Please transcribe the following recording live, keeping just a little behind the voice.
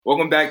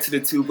Welcome back to the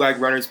Two Black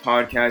Runners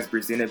podcast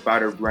presented by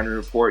the Running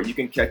Report. You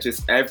can catch us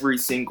every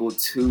single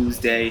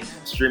Tuesday,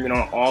 streaming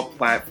on all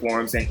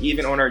platforms and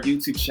even on our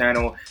YouTube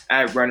channel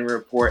at Running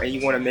Report. And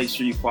you want to make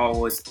sure you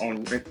follow us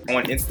on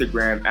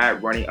Instagram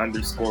at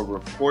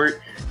running_report.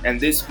 And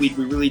this week,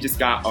 we really just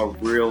got a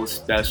real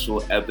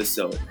special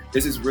episode.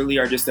 This is really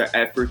just an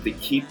effort to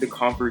keep the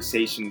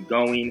conversation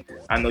going.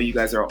 I know you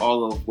guys are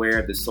all aware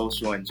of the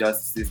social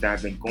injustices that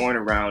have been going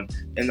around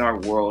in our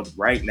world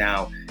right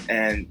now.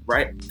 And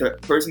the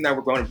person that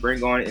we're going to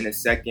bring on in a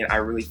second, I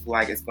really feel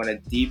like it's going to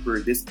deeper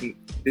this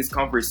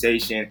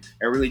conversation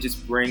and really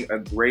just bring a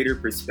greater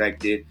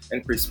perspective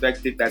and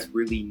perspective that's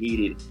really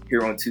needed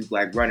here on Two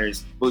Black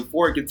Runners. But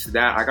before I get to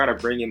that, I got to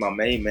bring in my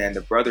main man,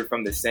 the brother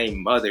from the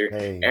same mother,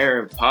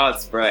 Aaron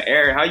Potts, bro.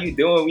 Aaron, how you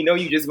doing? We know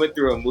you just went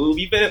through a move.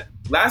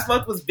 Last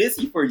month was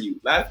busy for you.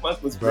 Last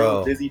month was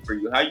real busy for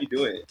you. How you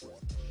doing?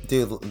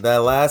 Dude, that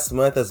last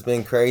month has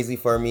been crazy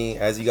for me.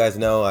 As you guys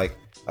know, I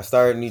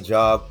started a new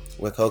job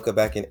with Hoka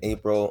back in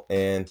April,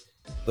 and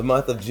the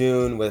month of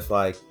June with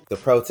the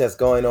protests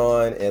going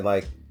on,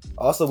 and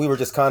also we were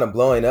just kind of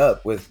blowing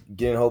up with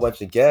getting a whole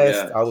bunch of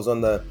guests. Yeah. I was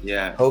on the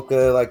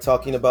Hoka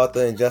talking about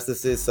the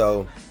injustices.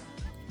 So,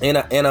 and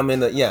I'm in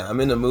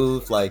the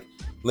move.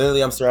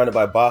 Literally, I'm surrounded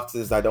by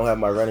boxes. I don't have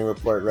my Running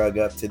Report rug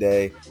up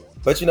today,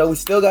 but we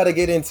still got to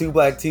get into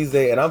Black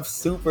Tuesday, and I'm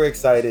super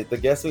excited. The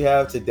guest we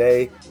have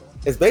today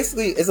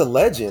is a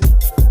legend.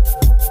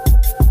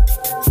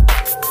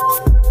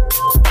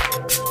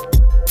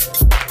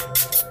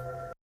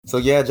 So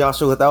yeah,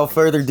 Joshua, without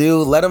further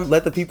ado,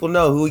 let the people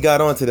know who we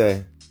got on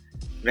today.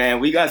 Man,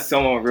 we got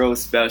someone real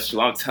special.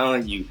 I'm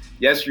telling you.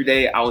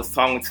 Yesterday, I was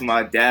talking to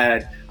my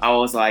dad. I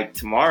was like,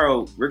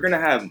 tomorrow, we're going to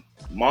have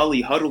Molly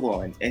Huddle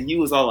on. And he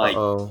was all like,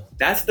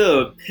 That's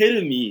the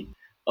epitome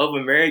of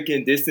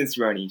American distance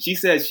running. He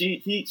said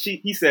she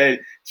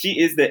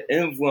is the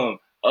emblem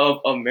of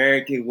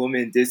American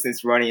women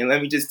distance running. And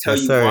let me just tell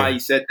you why he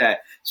said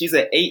that. She's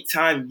an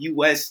 8-time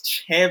U.S.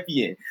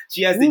 champion.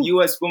 She has the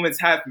U.S. Women's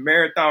Half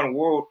Marathon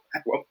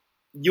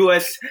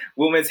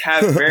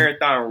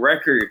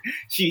record.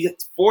 She's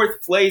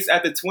 4th place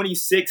at the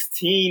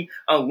 2016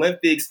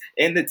 Olympics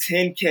in the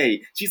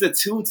 10K. She's a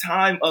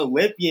 2-time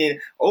Olympian.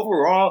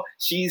 Overall,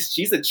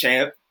 she's a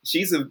champ.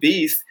 She's a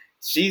beast.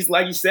 She's,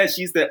 like you said,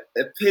 she's the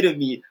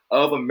epitome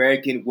of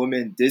American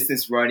women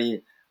distance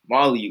running.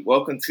 Molly,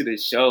 welcome to the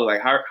show.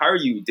 How are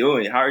you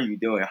doing?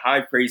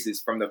 High praises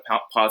from the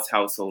Potts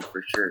household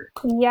for sure.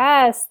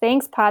 Yes,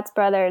 thanks, Potts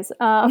brothers.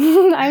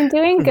 I'm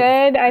doing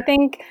good. I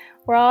think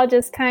we're all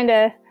just kind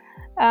of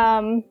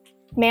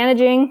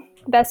managing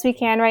the best we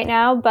can right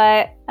now.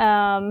 But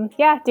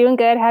doing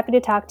good. Happy to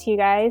talk to you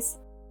guys.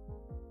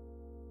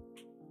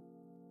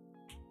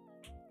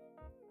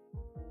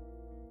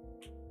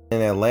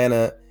 In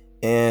Atlanta,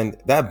 and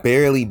that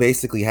barely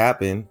basically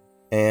happened.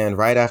 And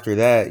right after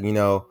that,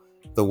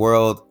 the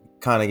world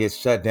kind of gets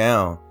shut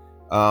down.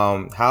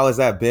 How has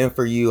that been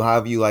for you? How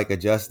have you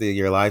adjusted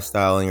your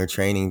lifestyle and your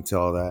training to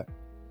all that?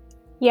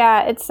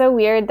 Yeah, it's so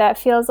weird. That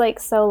feels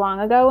like so long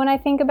ago when I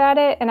think about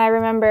it. And I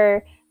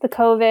remember the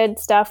COVID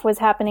stuff was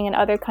happening in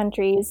other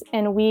countries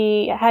and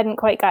we hadn't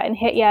quite gotten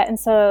hit yet. And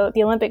so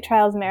the Olympic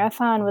Trials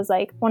Marathon was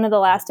one of the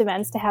last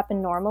events to happen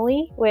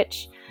normally,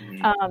 which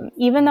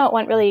even though it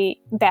went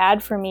really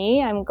bad for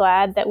me, I'm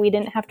glad that we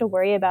didn't have to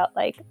worry about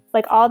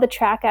all the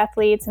track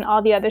athletes and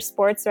all the other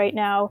sports right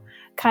now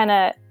kind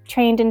of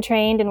trained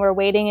and we're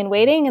waiting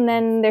and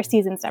then their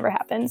seasons never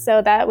happen.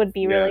 So that would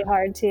be really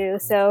hard too.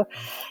 So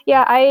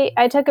yeah,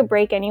 I took a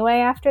break anyway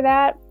after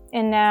that.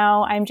 And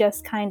now I'm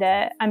just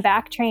I'm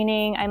back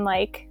training. I'm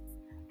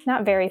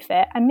not very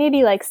fit. I'm maybe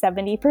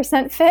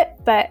 70% fit,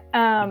 but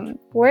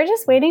we're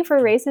just waiting for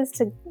races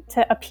to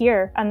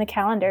appear on the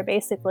calendar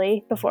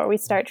basically before we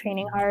start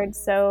training hard.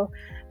 So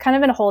kind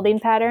of in a holding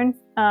pattern,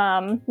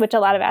 which a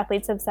lot of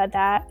athletes have said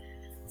that.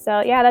 So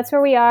yeah, that's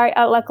where we are.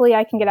 Luckily,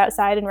 I can get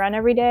outside and run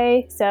every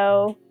day.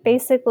 So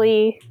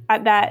basically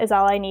that is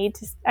all I need.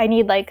 I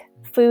need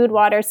food,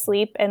 water,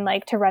 sleep, and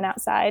to run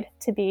outside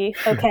to be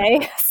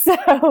okay.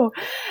 So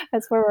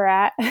that's where we're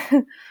at.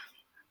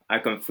 I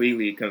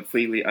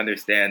completely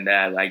understand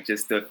that.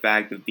 Just the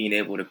fact of being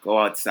able to go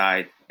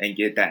outside and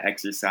get that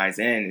exercise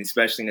in,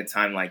 especially in a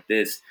time like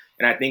this.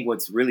 And I think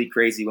what's really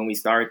crazy when we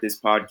started this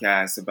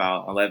podcast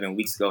about 11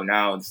 weeks ago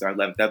now, it's our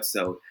 11th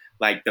episode,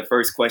 the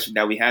first question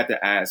that we had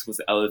to ask was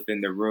the elephant in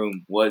the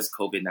room was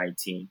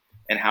COVID-19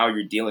 and how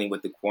you're dealing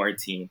with the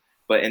quarantine.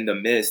 But in the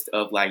midst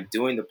of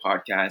doing the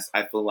podcast,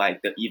 I feel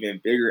like the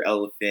even bigger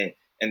elephant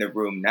in the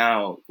room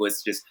now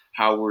was just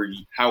how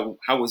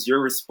was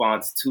your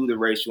response to the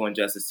racial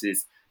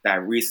injustices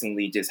that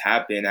recently just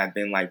happened, have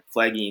been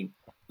plaguing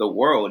the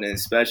world and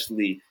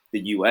especially the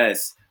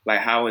US.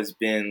 How has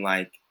been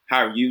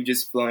how are you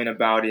just feeling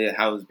about it?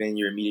 How has been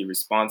your immediate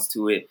response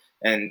to it?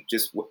 And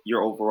just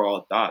your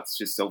overall thoughts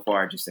just so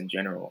far, just in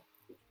general.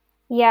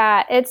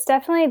 Yeah, it's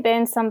definitely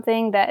been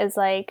something that is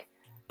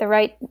the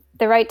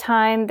right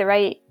time, the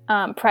right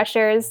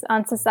pressures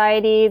on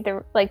society.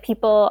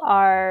 People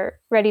are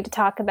ready to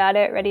talk about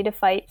it, ready to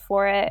fight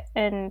for it.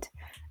 And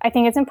I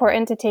think it's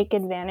important to take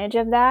advantage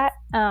of that,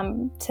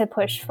 to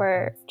push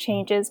for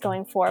changes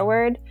going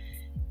forward.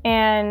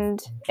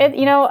 And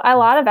a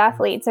lot of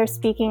athletes are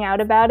speaking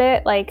out about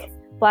it, like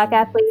Black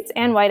athletes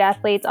and white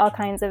athletes, all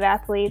kinds of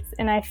athletes.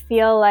 And I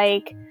feel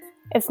like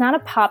it's not a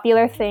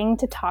popular thing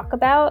to talk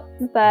about,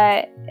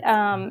 but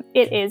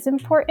it is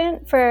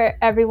important for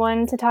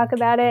everyone to talk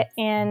about it.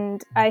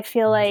 And I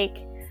feel like,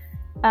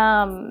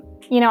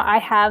 I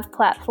have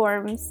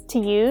platforms to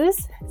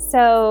use.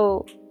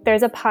 So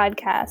there's a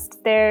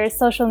podcast, there's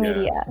social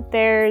media,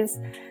 there's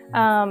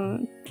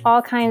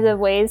all kinds of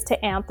ways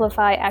to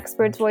amplify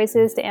experts'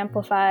 voices, to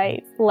amplify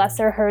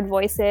lesser heard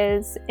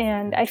voices.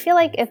 And I feel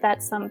like if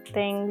that's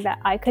something that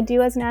I could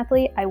do as an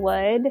athlete, I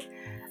would.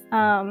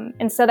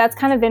 And so that's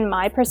kind of been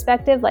my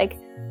perspective. Like,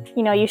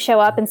 you show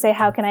up and say,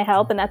 how can I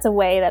help? And that's a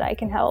way that I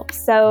can help.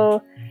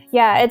 So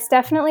yeah, it's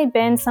definitely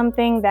been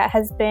something that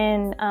has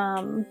been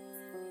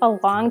a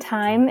long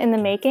time in the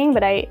making,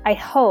 but I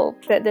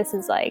hope that this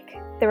is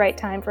like the right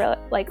time for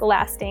like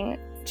lasting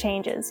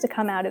changes to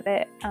come out of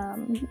it.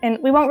 And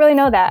we won't really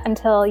know that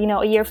until,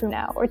 a year from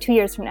now or 2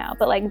 years from now,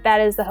 but like that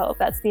is the hope,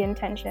 that's the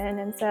intention.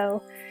 And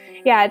so,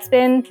 yeah, it's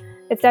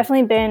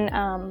definitely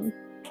been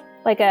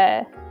like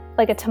a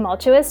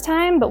tumultuous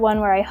time, but one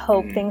where I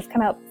hope things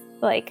come out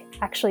like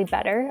actually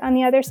better on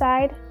the other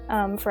side,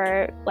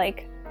 for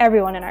like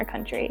everyone in our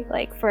country,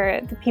 like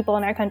for the people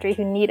in our country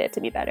who need it to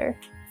be better.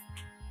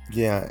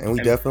 Yeah, and we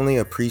definitely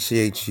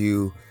appreciate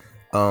you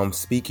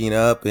speaking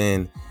up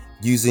and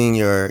using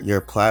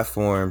your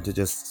platform to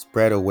just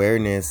spread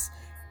awareness.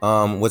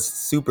 What's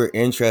super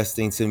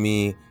interesting to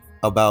me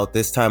about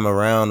this time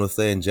around with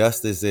the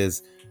injustice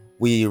is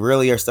we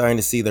really are starting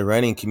to see the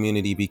running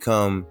community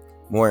become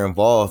more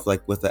involved,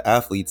 like with the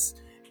athletes.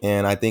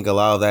 And I think a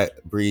lot of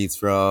that breeds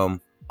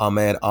from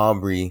Ahmaud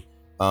Arbery,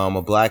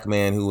 a Black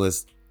man who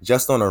was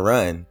just on a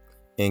run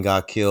and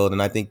got killed.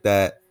 And I think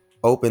that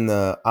opened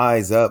the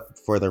eyes up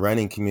for the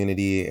running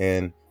community.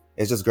 And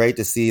it's just great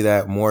to see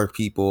that more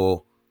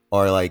people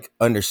are like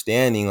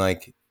understanding,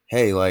 like,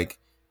 hey, like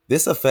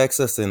this affects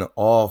us in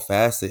all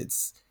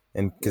facets.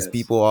 And because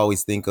people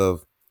always think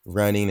of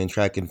running and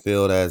track and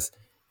field as,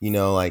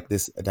 like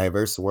this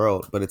diverse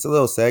world, but it's a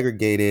little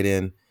segregated.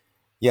 And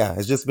yeah,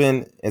 it's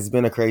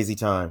been a crazy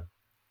time.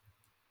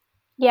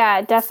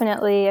 Yeah,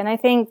 definitely. And I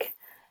think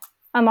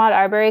Ahmaud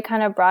Arbery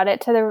kind of brought it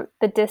to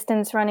the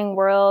distance running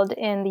world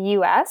in the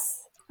US.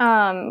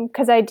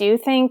 Because I do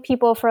think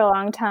people for a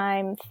long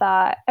time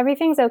thought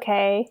everything's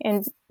okay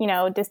in,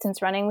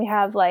 distance running. We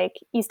have like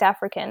East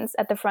Africans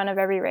at the front of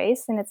every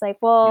race. And it's like,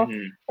 well,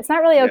 it's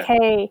not really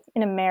okay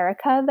in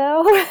America,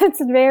 though.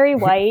 It's very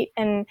white.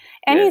 And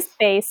any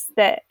space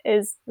that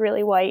is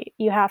really white,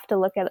 you have to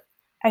look at,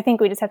 I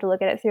think we just have to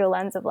look at it through a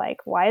lens of like,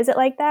 why is it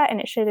like that?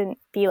 And it shouldn't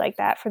be like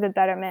that for the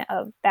betterment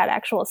of that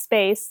actual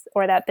space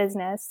or that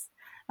business.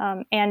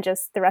 And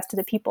just the rest of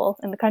the people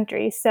in the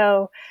country.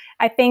 So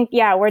I think,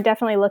 we're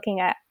definitely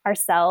looking at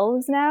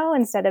ourselves now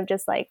instead of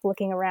just like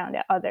looking around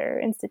at other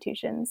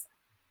institutions.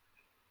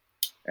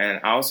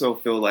 And I also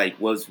feel like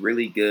what's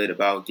really good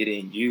about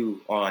getting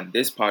you on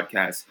this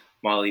podcast,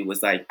 Molly,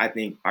 was like, I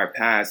think our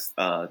past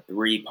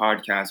 3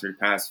 podcasts or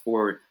past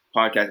 4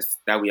 podcasts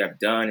that we have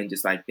done and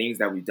just like things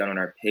that we've done on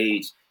our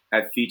page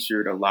have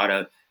featured a lot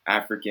of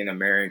African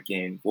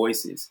American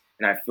voices.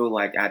 And I feel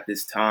like at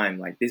this time,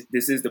 like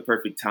this is the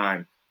perfect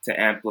time to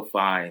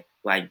amplify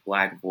like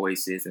Black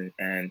voices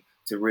and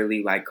to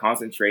really like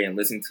concentrate and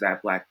listen to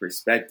that Black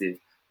perspective.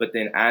 But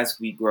then as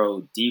we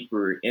grow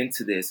deeper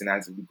into this and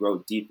as we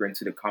grow deeper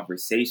into the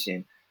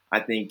conversation, I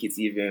think it's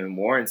even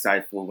more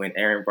insightful when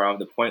Aaron brought up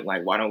the point,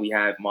 like, why don't we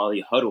have Molly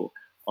Huddle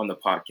on the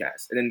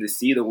podcast? And then to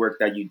see the work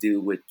that you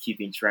do with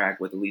Keeping Track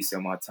with Elisa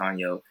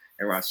Montano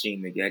and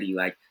Rasheen Megeddi,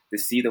 like to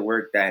see the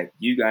work that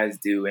you guys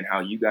do and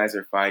how you guys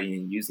are fighting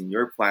and using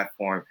your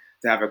platform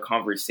to have a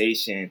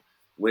conversation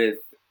with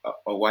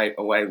a white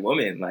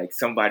woman, like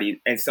somebody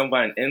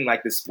in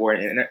like the sport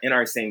and in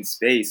our same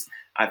space,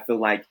 I feel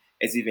like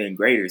it's even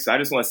greater. So I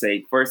just want to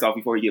say, first off,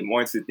 before we get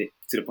more into the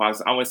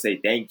podcast, I want to say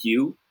thank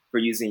you for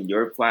using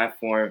your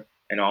platform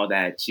and all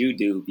that you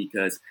do,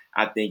 because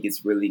I think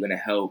it's really going to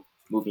help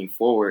moving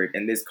forward.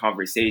 And this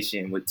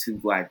conversation with 2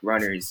 Black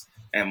runners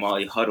and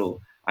Molly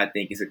Huddle, I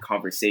think is a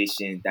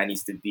conversation that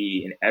needs to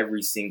be in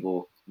every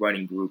single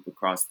running group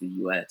across the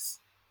U.S.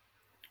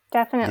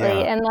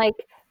 Definitely. And like,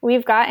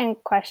 we've gotten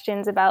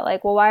questions about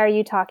like, well, why are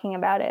you talking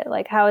about it?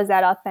 Like, how is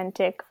that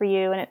authentic for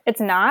you? And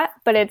it's not,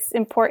 but it's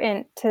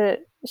important to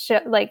show,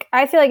 like,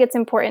 I feel like it's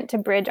important to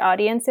bridge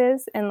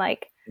audiences. And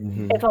like,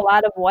 if a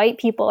lot of white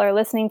people are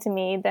listening to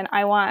me, then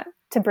I want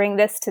to bring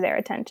this to their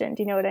attention.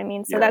 Do you know what I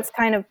mean? So that's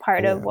kind of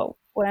part of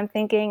what I'm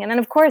thinking. And then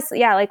of course,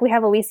 like we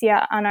have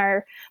Alicia on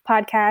our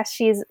podcast.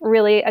 She's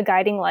really a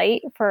guiding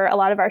light for a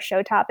lot of our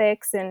show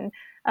topics and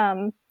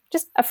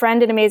just a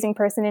friend and amazing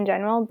person in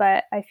general.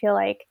 But I feel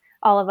like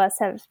all of us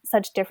have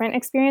such different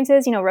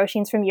experiences.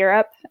 Roisin's from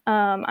Europe.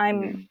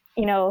 I'm,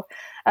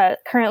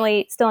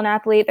 currently still an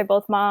athlete. They're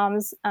both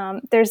moms.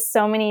 There's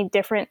so many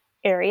different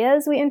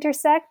areas we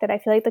intersect that I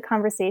feel like the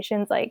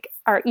conversations like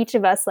are each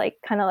of us like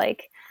kind of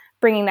like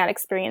bringing that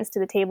experience to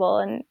the table.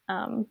 And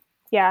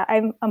yeah,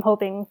 I'm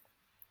hoping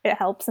it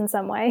helps in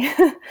some way.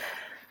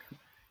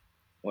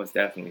 Most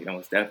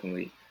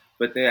definitely.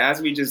 But then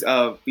as we just,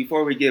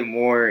 before we get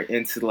more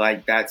into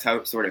like that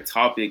type sort of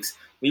topics,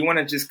 we want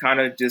to just kind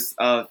of just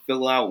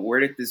fill out, where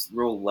did this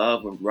real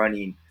love of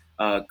running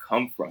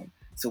come from?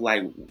 So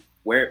like,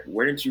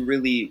 where did you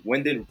really,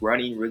 when did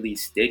running really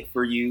stick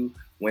for you?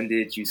 When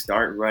did you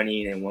start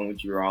running, and when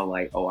you were all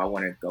like, oh, I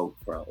want to go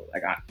pro?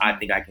 Like, I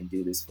think I can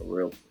do this for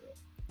real.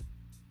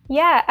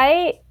 Yeah,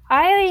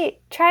 I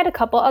tried a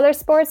couple other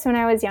sports when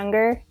I was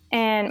younger,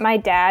 and my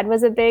dad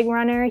was a big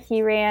runner.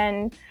 He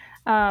ran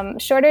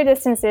shorter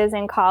distances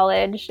in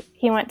college.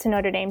 He went to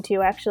Notre Dame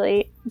too,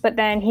 actually, but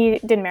then he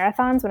did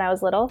marathons when I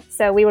was little.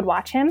 So we would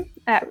watch him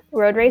at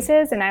road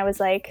races, and I was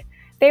like,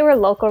 they were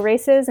local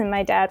races, and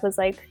my dad was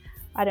like,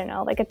 I don't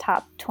know, like a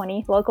top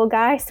 20 local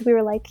guy. So we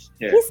were like,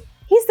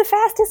 he's the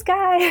fastest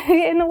guy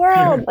in the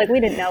world. Like,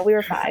 we didn't know, we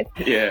were 5.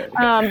 Yeah.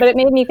 But it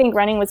made me think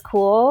running was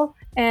cool.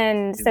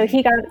 And so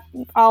he got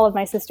all of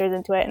my sisters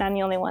into it, and I'm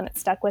the only one that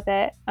stuck with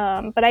it.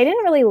 But I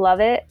didn't really love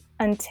it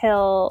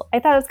until I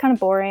thought it was kind of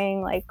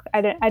boring. Like,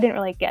 I didn't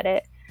really get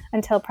it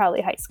until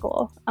probably high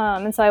school.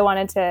 And so I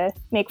wanted to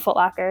make Foot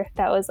Locker.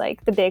 That was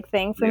like the big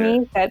thing for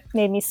me that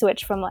made me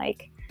switch from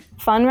like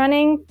fun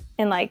running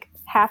and like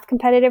half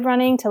competitive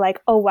running to like,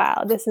 oh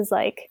wow, this is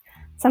like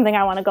something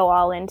I want to go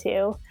all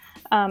into.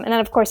 And then,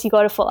 of course, you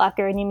go to Foot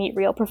Locker and you meet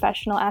real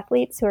professional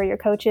athletes who are your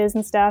coaches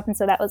and stuff. And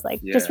so that was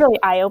like just really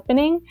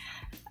eye-opening.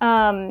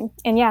 And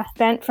yeah,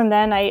 then from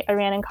then I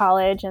ran in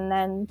college, and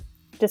then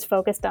just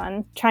focused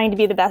on trying to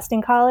be the best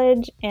in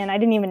college. And I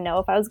didn't even know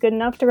if I was good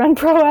enough to run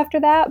pro after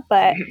that.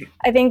 But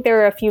I think there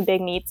were a few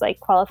big meets, like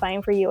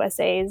qualifying for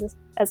USAs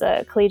as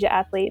a collegiate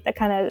athlete, that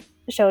kind of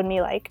showed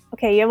me like,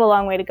 okay, you have a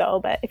long way to go,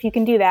 but if you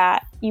can do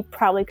that, you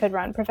probably could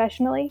run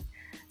professionally.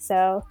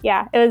 So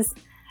yeah, I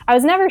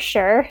was never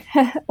sure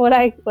what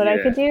I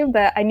could do,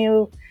 but I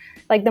knew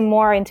like the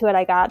more into it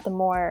I got, the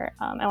more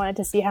I wanted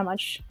to see how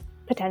much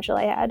potential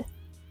I had.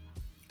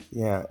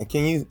 Yeah. And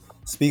can you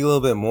speak a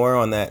little bit more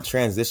on that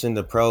transition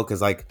to pro?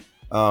 Because like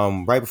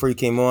right before you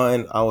came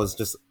on, I was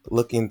just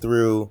looking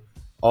through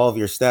all of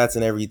your stats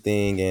and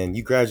everything, and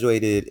you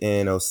graduated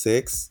in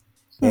 2006,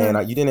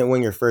 and you didn't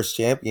win your first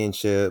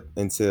championship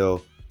until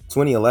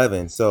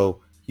 2011.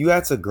 So you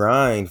had to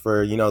grind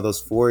for,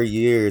 those 4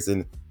 years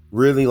and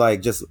really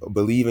like just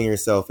believe in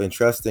yourself and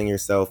trusting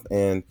yourself.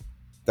 And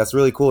that's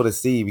really cool to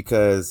see,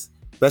 because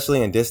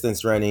especially in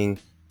distance running,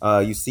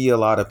 you see a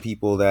lot of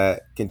people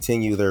that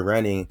continue their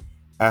running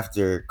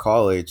after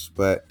college.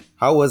 But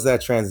how was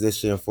that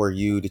transition for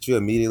you? Did you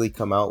immediately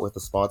come out with a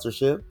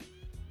sponsorship?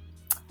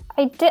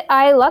 I did.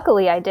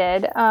 Luckily I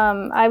did.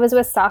 I was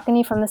with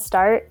Saucony from the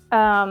start.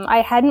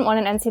 I hadn't won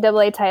an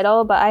NCAA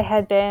title, but I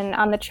had been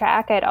on the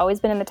track. I had always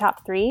been in the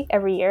top 3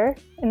 every year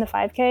in the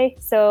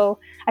 5K. So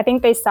I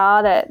think they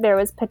saw that there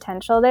was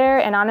potential there.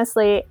 And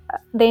honestly,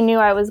 they knew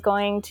I was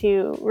going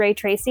to Ray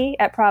Tracy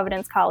at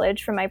Providence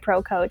College for my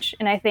pro coach.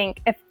 And I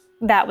think if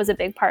that was a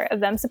big part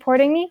of them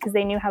supporting me, because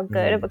they knew how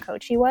good of a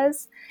coach he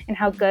was and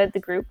how good the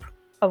group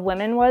of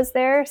women was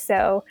there.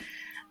 So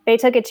they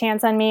took a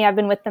chance on me. I've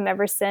been with them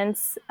ever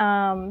since.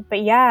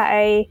 But yeah,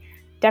 I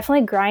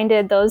definitely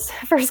grinded those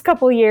first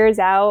couple years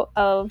out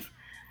of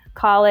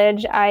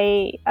college.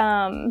 I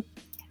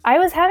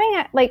was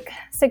having like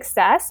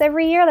success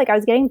every year. Like I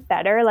was getting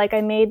better. Like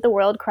I made the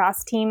world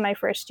cross team my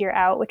first year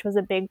out, which was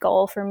a big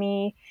goal for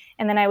me.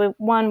 And then I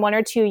won 1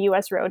 or 2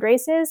 US road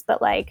races.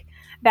 But like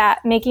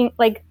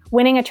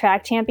winning a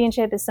track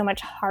championship is so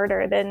much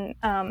harder than,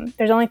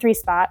 there's only 3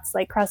 spots,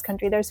 like cross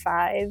country, there's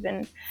 5,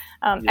 and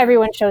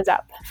everyone shows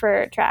up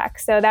for track.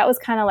 So that was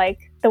kind of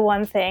like the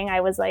one thing I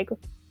was like,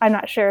 I'm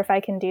not sure if I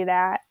can do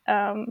that.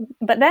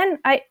 But then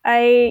I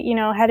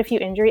had a few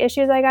injury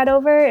issues I got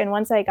over. And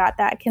once I got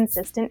that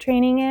consistent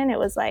training in, it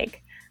was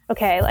like,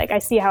 okay, like I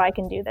see how I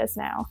can do this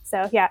now.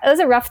 So yeah, it was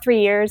a rough 3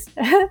 years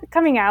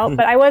coming out,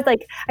 but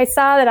I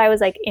saw that I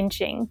was like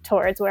inching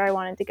towards where I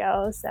wanted to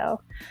go. So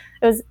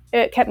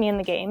it kept me in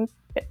the game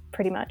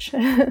pretty much.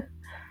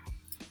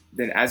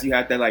 Then as you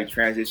had that like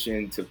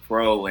transition to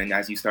pro, and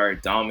as you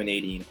started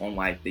dominating on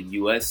like the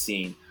US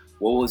scene,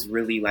 what was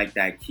really like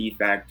that key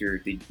factor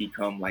to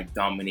become like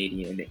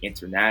dominating in the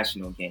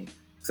international game?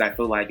 Because I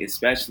feel like,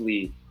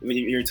 especially when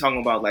you're talking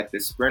about like the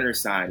sprinter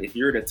side, if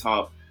you're the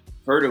top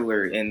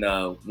hurdler in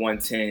the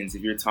 110s,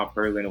 if you're top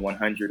hurdler in the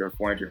 100 or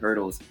 400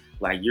 hurdles,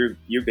 like you're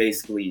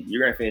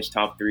gonna finish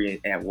top 3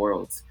 at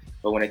Worlds.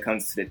 But when it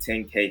comes to the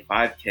 10K,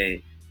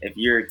 5K, if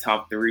you're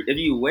top 3, if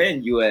you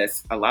win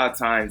US, a lot of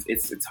times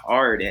it's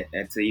hard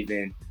and to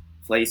even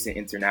place it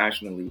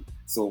internationally.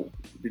 So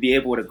to be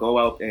able to go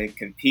out and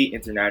compete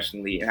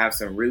internationally and have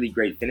some really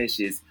great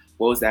finishes,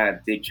 what was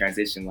that big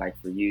transition like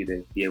for you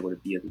to be able to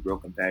be a real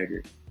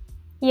competitor?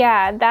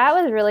 Yeah, that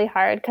was really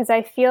hard, because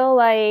I feel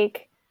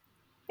like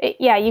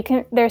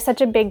there's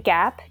such a big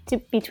gap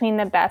between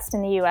the best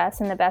in the US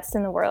and the best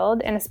in the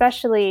world. And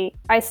especially,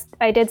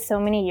 I did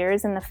so many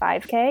years in the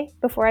 5K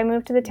before I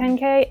moved to the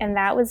 10K. And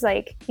that was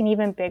like an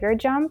even bigger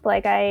jump.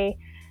 Like I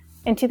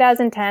in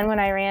 2010 when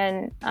I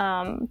ran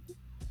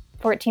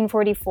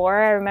 14:44,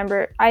 I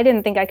remember I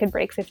didn't think I could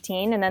break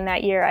 15, and then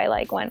that year I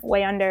like went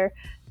way under.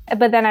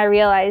 But then I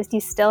realized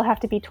you still have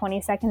to be 20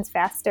 seconds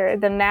faster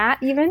than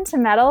that even to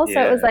medal. So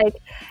it was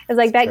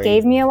like that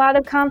gave me a lot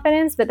of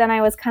confidence. But then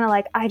I was kind of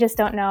like, I just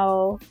don't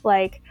know.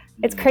 Like,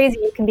 it's crazy.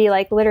 You can be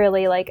like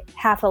literally like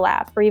half a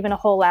lap or even a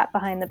whole lap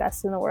behind the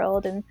best in the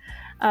world. And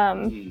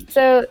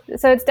so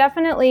it's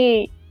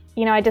definitely,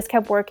 you know, I just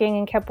kept working.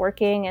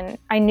 And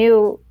I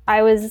knew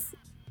I was,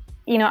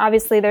 you know,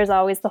 obviously there's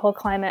always the whole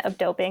climate of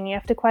doping you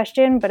have to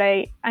question. But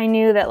I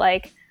knew that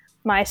like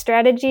my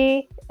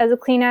strategy as a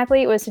clean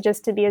athlete was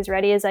to be as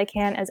ready as I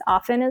can, as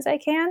often as I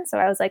can. So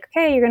I was like,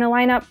 okay, you're going to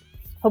line up.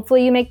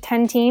 Hopefully you make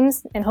 10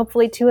 teams and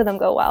hopefully 2 of them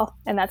go well.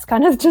 And that's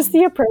kind of just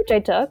the approach I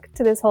took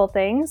to this whole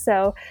thing.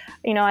 So,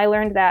 you know, I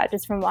learned that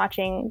just from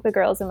watching the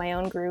girls in my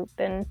own group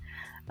and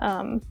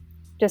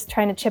just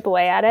trying to chip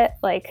away at it,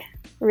 like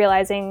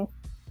realizing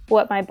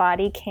what my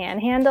body can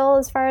handle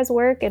as far as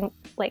work and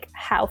like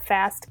how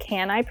fast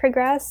can I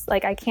progress.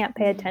 Like I can't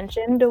pay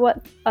attention to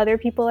what other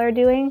people are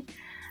doing.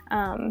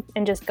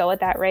 And just go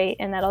at that rate,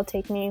 and that'll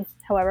take me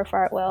however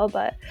far it will.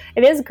 But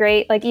it is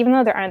great. Like, even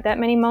though there aren't that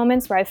many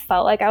moments where I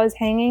felt like I was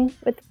hanging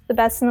with the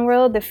best in the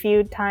world, the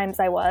few times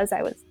I was,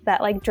 that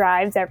like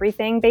drives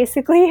everything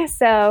basically.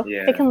 So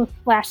it can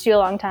last you a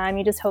long time.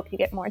 You just hope you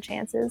get more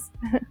chances.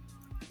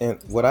 And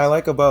what I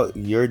like about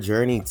your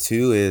journey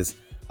too is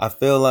I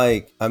feel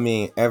like, I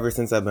mean, ever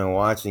since I've been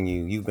watching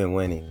you, you've been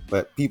winning,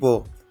 but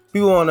people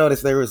won't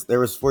notice there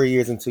was 4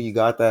 years until you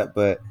got that.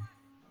 But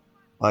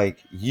like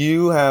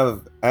you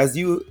have, as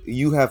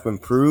you have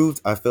improved,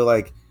 I feel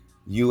like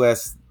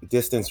U.S.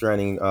 distance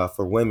running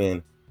for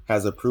women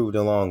has improved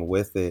along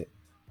with it.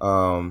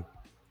 And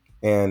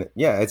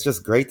yeah, it's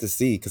just great to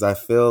see, because I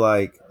feel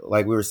like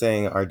we were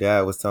saying, our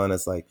dad was telling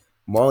us like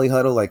Molly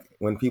Huddle, like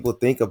when people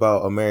think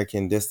about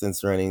American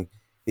distance running,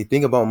 they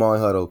think about Molly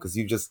Huddle because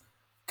you've just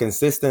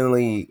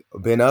consistently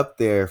been up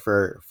there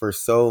for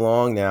so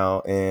long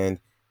now. And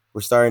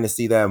we're starting to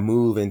see that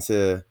move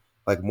into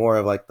like more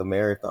of like the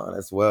marathon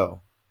as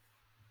well.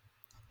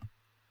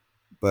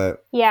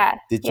 But yeah,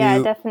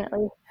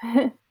 definitely.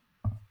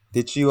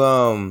 Did you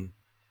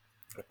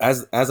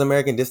as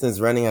American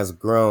distance running has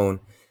grown,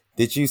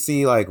 did you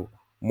see like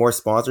more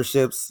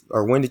sponsorships,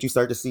 or when did you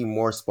start to see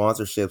more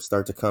sponsorships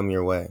start to come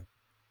your way?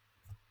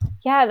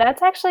 Yeah,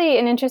 that's actually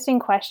an interesting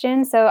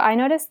question. So I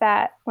noticed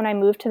that when I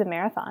moved to the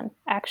marathon,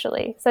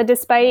 actually. So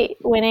despite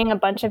winning a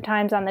bunch of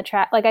times on the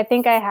track, like I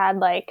think I had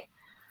like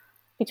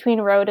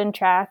between road and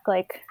track,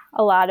 like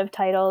a lot of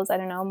titles, I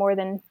don't know, more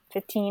than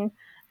 15.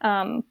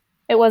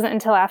 It wasn't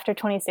until after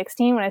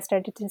 2016 when I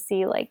started to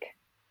see like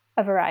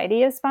a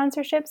variety of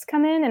sponsorships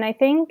come in. And I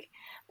think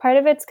part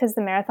of it's because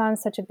the marathon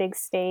is such a big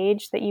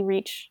stage that you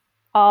reach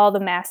all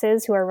the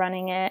masses who are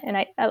running it. And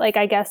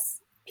I guess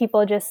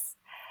people just,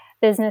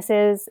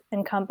 businesses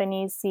and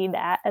companies see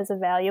that as a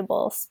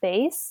valuable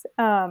space.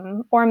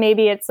 Or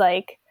maybe it's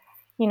like,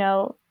 you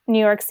know, New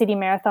York City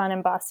Marathon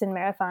and Boston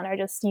Marathon are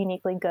just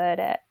uniquely good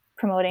at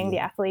promoting the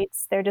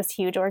athletes. They're just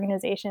huge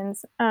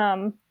organizations.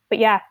 But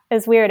yeah,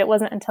 it's weird. It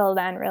wasn't until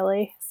then,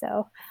 really.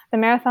 So the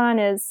marathon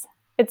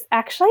it's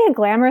actually a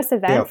glamorous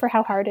event for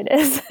how hard it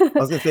is. I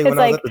was going to say, when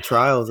I was at the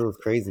trials, it was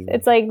crazy.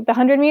 It's like the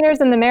 100 meters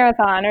and the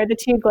marathon are the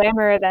 2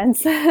 glamour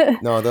events.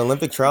 No, the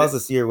Olympic trials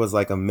this year was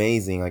like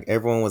amazing. Like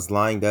everyone was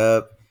lined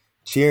up,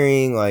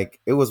 cheering. Like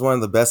it was one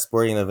of the best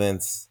sporting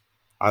events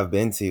I've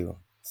been to.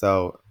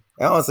 So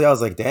honestly, I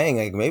was like, dang,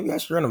 like maybe I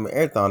should run a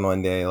marathon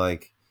one day.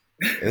 Like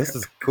this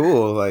is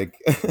cool. Like,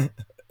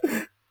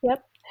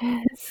 yep.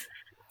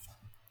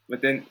 But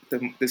then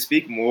to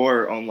speak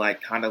more on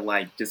like kind of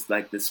like just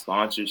like the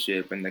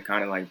sponsorship and to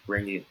kind of like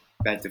bring it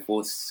back to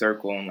full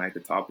circle on like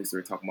the topics we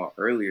were talking about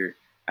earlier,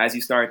 as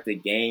you start to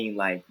gain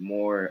like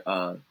more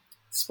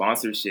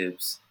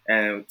sponsorships,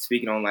 and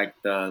speaking on like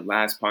the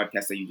last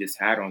podcast that you just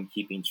had on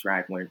keeping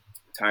track, when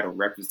titled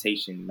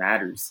Representation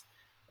Matters,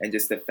 and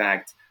just the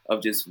fact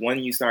of just when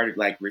you started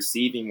like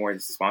receiving more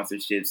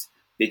sponsorships,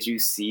 did you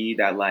see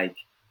that like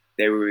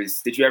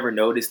did you ever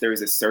notice there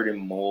was a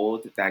certain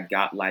mold that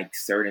got like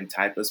certain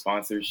type of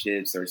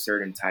sponsorships or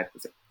certain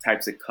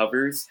types of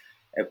covers?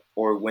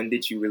 Or when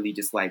did you really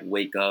just like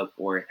wake up,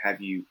 or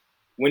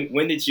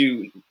when did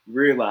you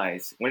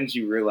realize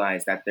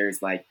that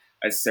there's like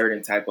a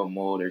certain type of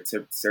mold or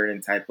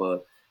certain type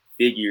of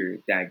figure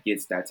that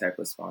gets that type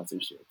of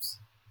sponsorships?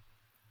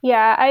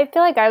 Yeah, I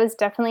feel like I was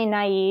definitely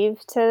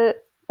naive to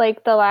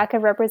like the lack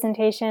of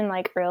representation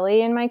like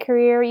early in my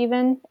career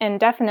even, and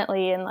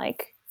definitely in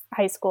like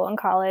high school and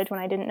college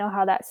when I didn't know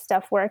how that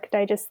stuff worked.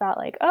 I just thought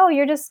like, oh,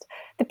 you're just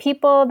the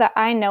people that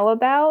I know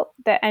about,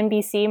 the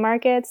NBC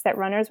markets, that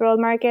Runner's World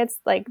markets,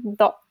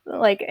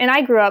 and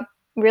I grew up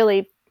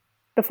really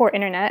before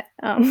internet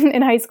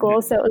in high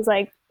school. So it was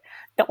like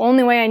the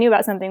only way I knew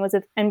about something was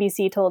if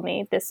NBC told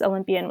me this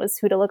Olympian was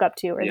who to look up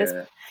to, or this,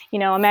 you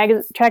know,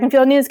 Track and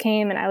Field News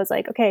came and I was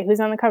like, okay, who's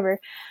on the cover?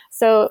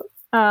 So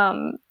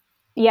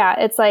yeah,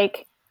 it's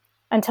like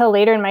until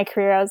later in my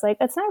career, I was like,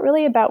 that's not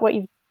really about what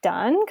you've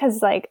done,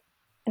 because like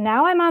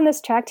now I'm on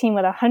this track team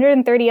with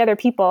 130 other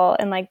people,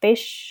 and like they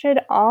should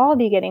all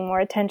be getting more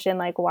attention.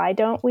 Like, why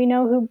don't we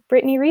know who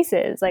Brittany Reese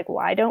is? Like,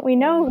 why don't we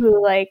know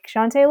who like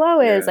Shantae Lowe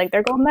is? Yeah. Like,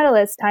 they're gold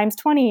medalists times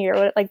 20, or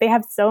what, like they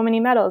have so many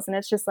medals, and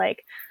it's just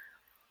like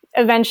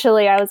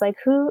eventually I was like,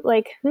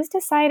 who's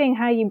deciding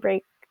how you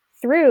break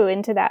through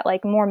into that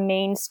like more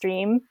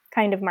mainstream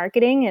kind of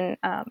marketing?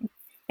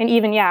 And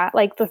even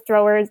like the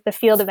throwers, the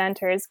field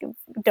eventers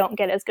don't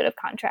get as good of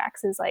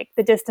contracts as like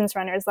the distance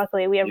runners.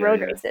 Luckily, we have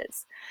road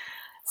races.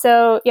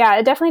 So yeah,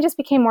 it definitely just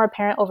became more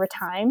apparent over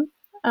time.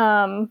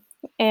 And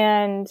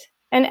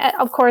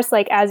of course,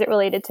 like as it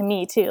related to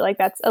me too, like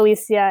that's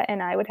Alicia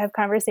and I would have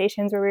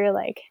conversations where we were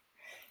like,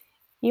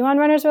 you on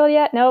Runner's World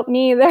yet? Nope,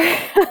 me either.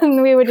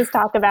 And we would just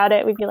talk about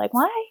it. We'd be like,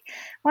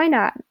 why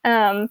not?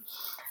 And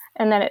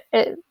then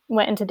it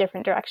went into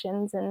different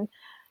directions, and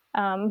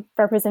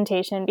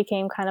representation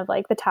became kind of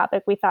like the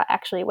topic we thought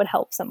actually would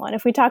help someone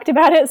if we talked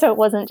about it. So it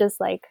wasn't just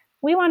like,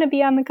 we want to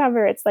be on the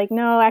cover. It's like,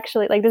 no,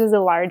 actually, like this is a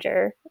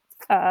larger,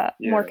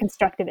 more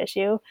constructive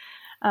issue.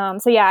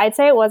 So yeah, I'd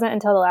say it wasn't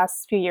until the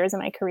last few years of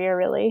my career,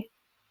 really.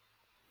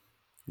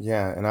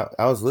 Yeah, and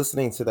I was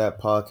listening to that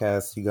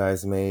podcast you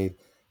guys made,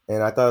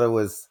 and I thought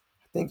I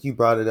think you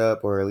brought it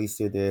up, or at least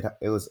you did.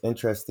 It was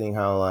interesting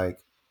how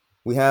like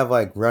we have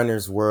like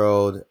Runner's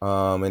World,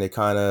 and it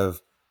kind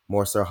of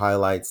more so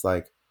highlights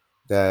like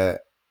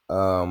that,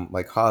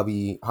 like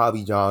hobby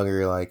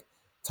jogger like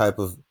type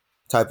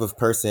of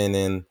person,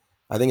 and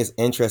I think it's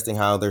interesting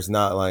how there's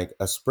not like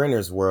a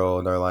Sprinter's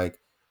World, or like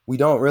we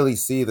don't really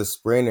see the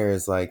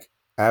sprinters like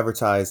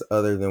advertised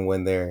other than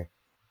when there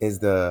is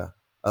the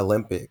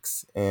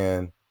Olympics,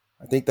 and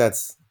I think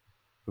that's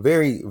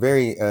very,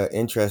 very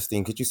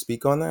interesting. Could you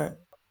speak on that?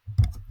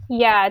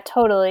 Yeah,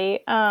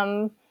 totally.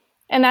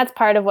 And that's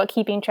part of what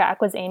Keeping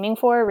Track was aiming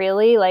for,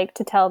 really, like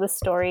to tell the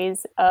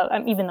stories of,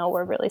 even though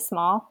we're really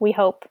small, we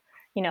hope,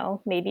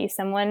 maybe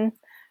someone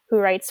who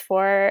writes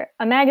for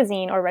a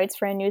magazine or writes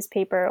for a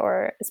newspaper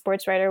or a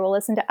sports writer will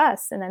listen to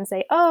us and then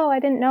say, oh, I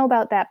didn't know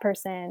about that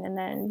person, and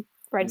then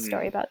write a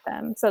story about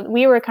them. So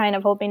we were kind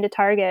of hoping to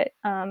target,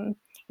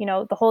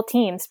 the whole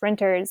team,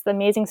 sprinters, the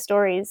amazing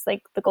stories,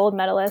 like the gold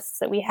medalists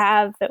that we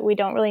have that we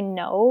don't really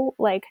know,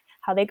 like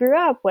how they grew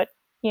up, what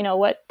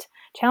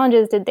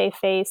challenges did they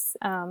face.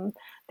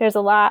 There's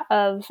a lot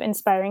of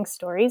inspiring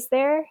stories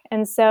there.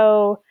 And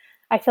so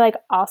I feel like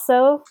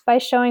also by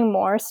showing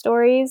more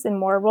stories and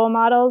more role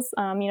models,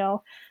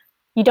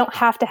 you don't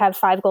have to have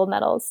 5 gold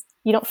medals.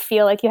 You don't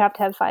feel like you have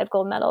to have 5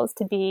 gold medals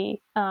to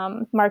be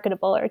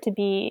marketable, or to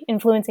be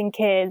influencing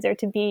kids, or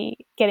to be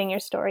getting your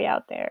story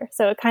out there.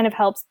 So it kind of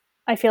helps,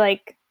 I feel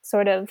like,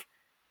 sort of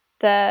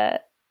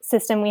the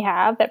system we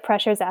have that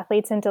pressures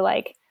athletes into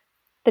like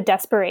the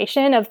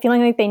desperation of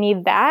feeling like they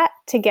need that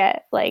to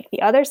get like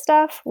the other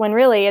stuff, when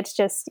really it's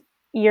just,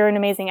 you're an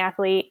amazing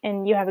athlete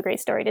and you have a great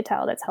story to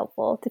tell that's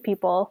helpful to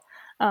people.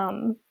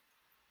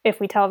 If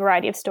we tell a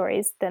variety of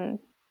stories, then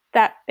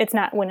that it's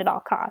not win at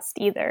all cost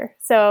either.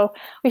 So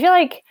we feel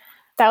like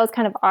that was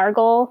kind of our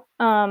goal.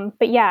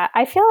 But yeah,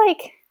 I feel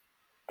like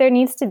there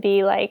needs to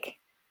be like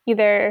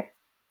either,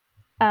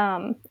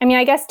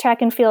 I guess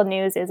Track and Field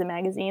News is a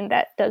magazine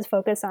that does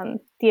focus on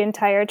the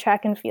entire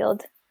track and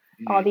field,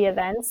 all the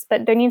events,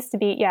 but there needs to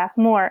be,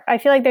 more. I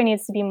feel like there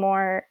needs to be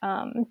more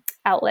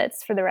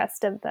outlets for the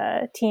rest of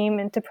the team,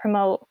 and to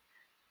promote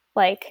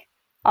like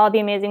all the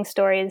amazing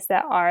stories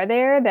that are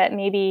there that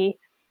maybe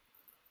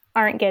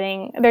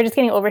they're just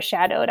getting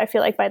overshadowed, I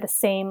feel like, by the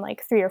same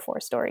like 3 or 4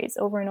 stories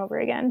over and over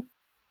again.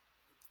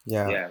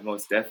 Yeah,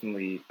 most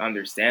definitely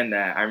understand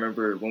that. I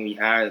remember when we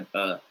had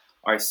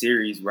our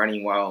series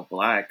Running While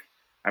Black,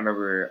 I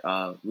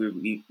remember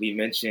we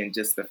mentioned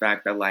just the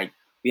fact that like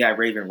we had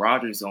Raven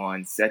Rogers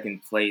on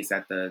second place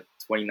at the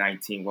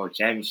 2019 World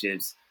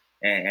Championships,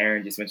 and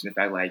Aaron just mentioned the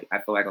fact like I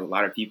feel like a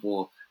lot of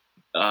people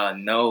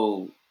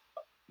know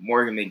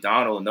Morgan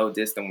McDonald, no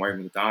diss to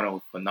Morgan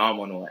McDonald,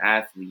 phenomenal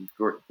athlete,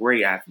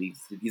 great athlete,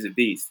 he's a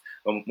beast.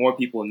 But more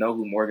people know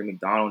who Morgan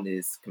McDonald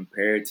is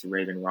compared to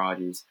Raven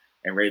Rogers,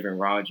 and Raven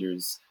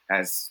Rogers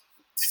has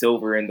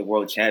silver in the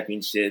World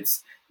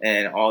Championships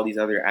and all these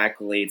other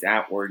accolades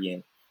at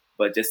Oregon.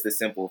 But just the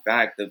simple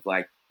fact of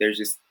like, there's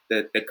just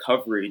the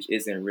coverage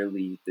isn't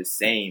really the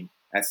same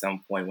at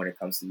some point when it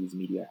comes to these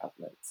media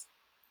outlets.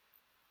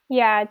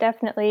 Yeah,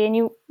 definitely. And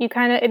you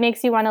kind of, it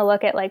makes you want to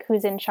look at like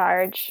who's in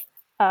charge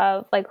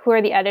of like, who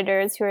are the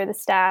editors, who are the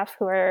staff,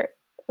 who are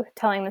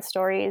telling the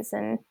stories,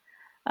 and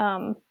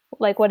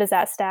like what does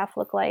that staff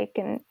look like,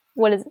 and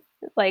what is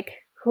like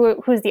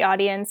who's the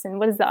audience, and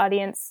what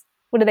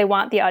do they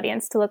want the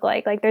audience to look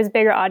like? Like there's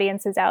bigger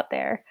audiences out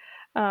there.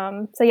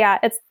 So yeah,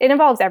 it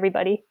involves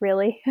everybody,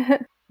 really.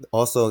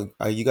 Also,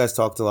 you guys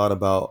talked a lot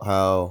about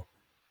how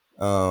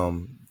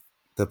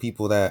the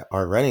people that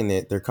are running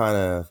it, they're kind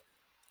of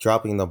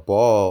dropping the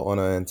ball on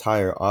an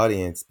entire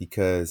audience,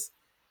 because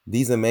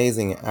these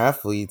amazing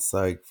athletes,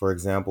 like for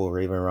example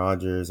Raven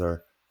Rogers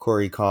or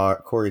Corey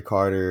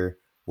Carter,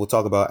 we'll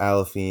talk about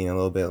Aliphine a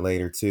little bit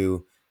later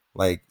too,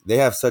 like they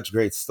have such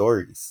great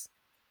stories.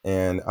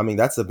 And I mean,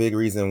 that's a big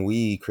reason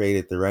we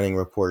created the Running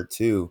Report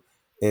too,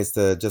 is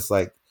to just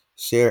like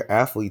share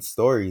athlete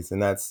stories,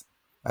 and that's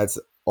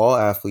all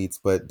athletes,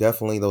 but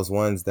definitely those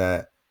ones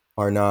that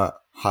are not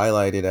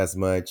highlighted as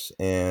much.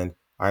 And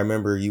I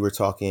remember you were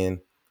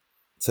talking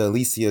to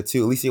Alicia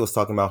too. Alicia was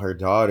talking about her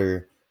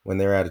daughter when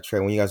they were at a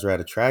track, when you guys were at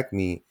a track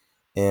meet,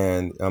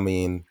 and I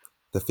mean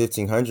the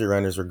 1500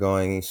 runners were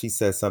going, and she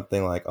said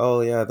something like,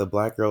 "Oh yeah, the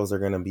black girls are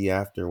gonna be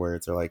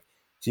afterwards," or like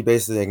she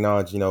basically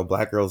acknowledged,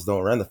 black girls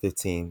don't run the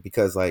 15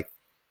 because like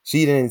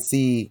she didn't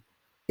see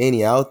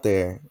any out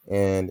there,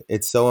 and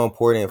it's so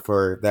important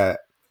for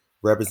that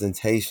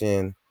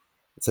representation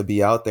to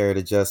be out there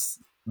to just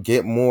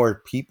get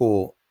more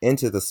people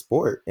into the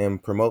sport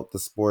and promote the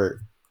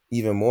sport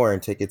even more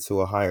and take it to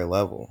a higher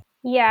level.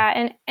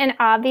 Yeah, and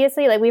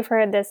obviously, like we've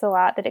heard this a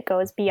lot, that it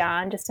goes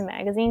beyond just a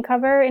magazine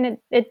cover, and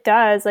it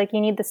does. Like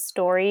you need the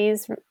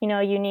stories,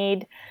 you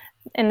need,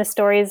 and the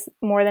stories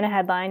more than a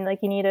headline. Like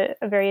you need a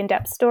very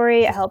in-depth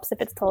story. It helps if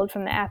it's told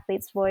from the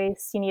athlete's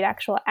voice. You need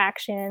actual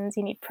actions.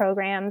 You need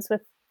programs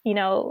with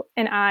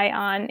an eye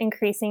on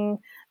increasing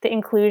the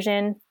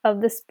inclusion of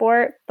the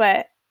sport.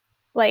 But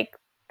like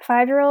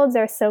 5-year-olds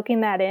are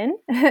soaking that in.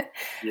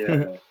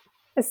 Yeah.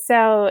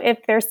 So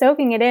if they're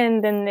soaking it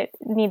in, then it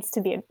needs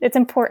to be, it's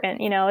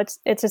important,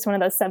 it's just one of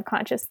those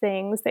subconscious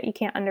things that you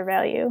can't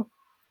undervalue.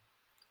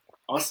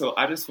 Also,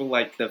 I just feel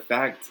like the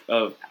fact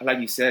of, like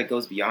you said,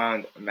 goes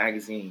beyond a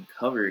magazine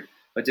cover,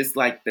 but just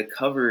like the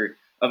cover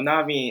of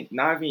not being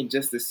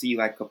just to see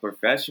like a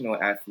professional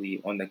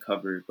athlete on the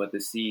cover, but to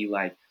see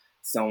like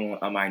someone,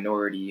 a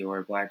minority or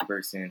a black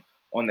person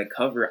on the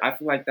cover. I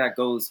feel like that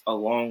goes a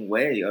long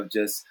way of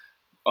just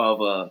of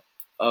a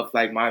of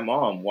like my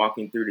mom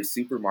walking through the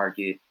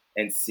supermarket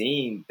and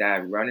seeing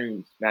that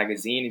running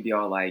magazine and be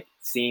all like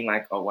seeing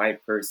like a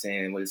white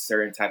person with a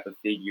certain type of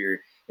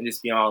figure and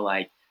just be all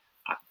like,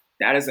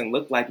 that doesn't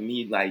look like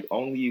me. Like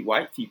only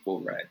white people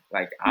run.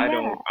 Like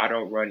Yeah. I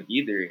don't run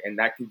either. And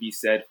that could be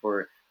said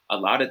for a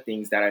lot of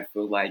things that I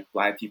feel like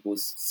black people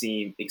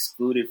seem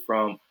excluded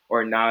from,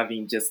 or not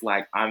being just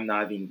like, I'm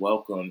not being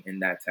welcome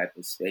in that type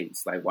of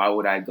space. Like, why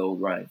would I go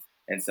run?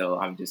 And so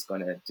I'm just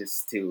gonna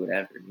just do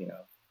whatever.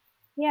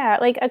 Yeah,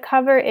 like a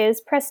cover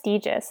is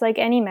prestigious. Like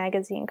any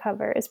magazine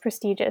cover is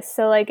prestigious.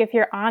 So like if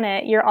you're on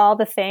it, you're all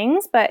the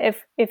things. But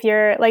if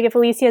you're like, if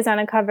Alicia's on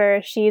a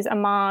cover, she's a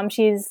mom,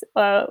 she's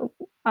a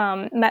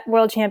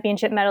world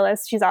championship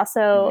medalist, she's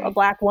also a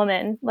black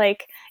woman.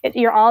 Like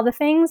you're all the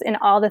things, and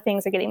all the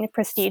things are getting the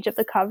prestige of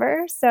the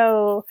cover.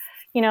 So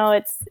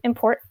it's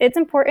important. It's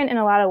important in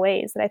a lot of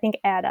ways that I think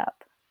add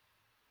up.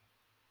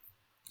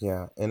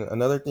 Yeah, and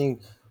another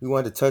thing we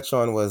wanted to touch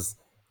on was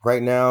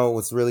right now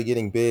what's really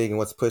getting big and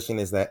what's pushing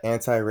is that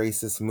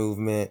anti-racist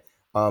movement,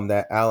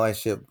 that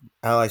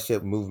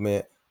allyship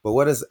movement. But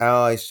what is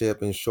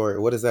allyship in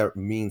short? What does that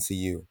mean to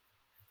you?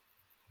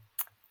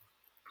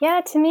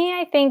 Yeah, to me,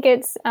 I think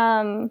it's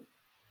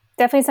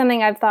definitely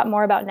something I've thought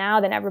more about now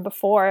than ever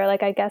before.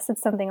 Like, I guess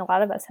it's something a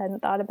lot of us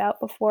hadn't thought about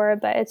before,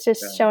 but it's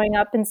just showing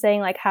up and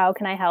saying, like, how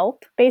can I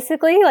help?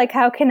 Basically, like,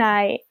 how can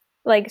I,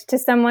 like, to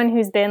someone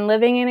who's been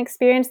living an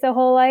experience their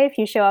whole life,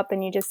 you show up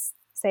and you just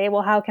say,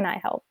 well, how can I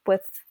help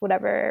with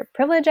whatever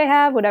privilege I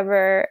have,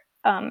 whatever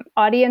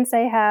audience I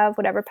have,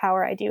 whatever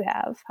power I do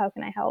have? How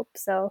can I help?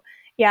 So,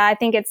 yeah, I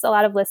think it's a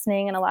lot of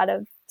listening and a lot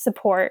of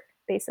support,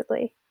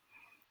 basically.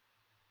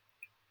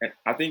 And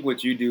I think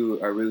what you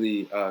do a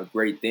really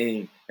great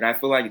thing, and I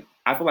feel like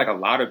a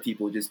lot of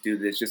people just do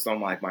this just on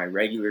like my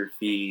regular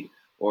feed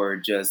or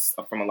just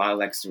from a lot of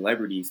like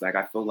celebrities. Like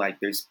I feel like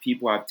there's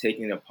people I've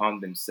taken it upon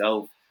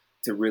themselves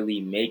to really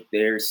make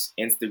their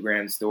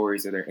Instagram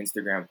stories or their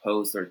Instagram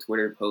posts or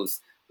Twitter posts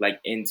like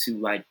into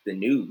like the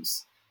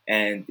news,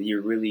 and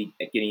you're really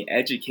getting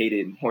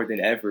educated more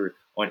than ever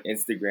on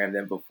Instagram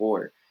than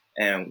before.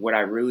 And what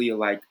I really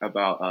like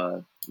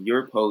about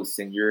your posts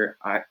and your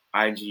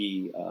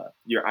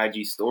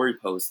IG story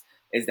posts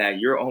is that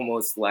you're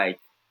almost like,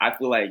 I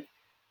feel like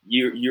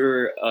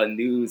you're a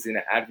news and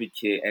an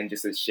advocate and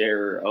just a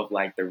sharer of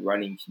like the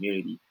running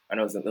community. I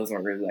know those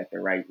aren't really like the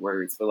right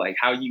words, but like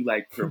how you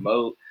like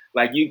promote,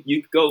 like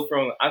you go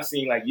from, I've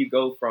seen like you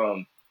go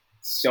from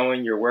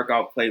showing your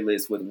workout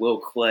playlist with Will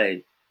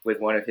Clay with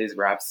one of his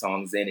rap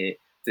songs in it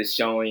to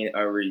showing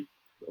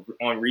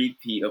on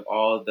repeat of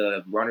all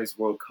the Runners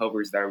World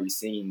covers that we're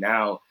seeing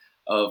now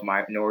of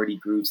minority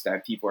groups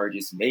that people are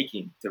just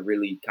making to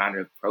really kind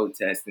of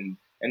protest and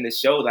to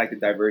show like the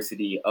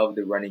diversity of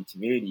the running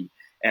community.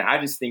 And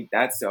I just think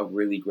that's a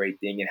really great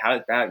thing. And how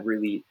did that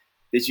really,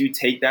 did you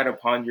take that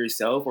upon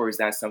yourself, or is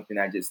that something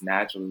that just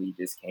naturally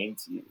just came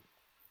to you?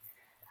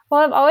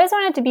 Well, I've always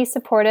wanted to be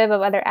supportive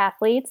of other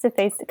athletes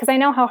because I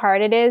know how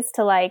hard it is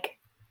to like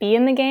be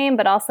in the game,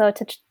 but also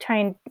to try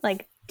and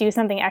like do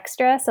something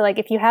extra. So like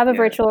if you have a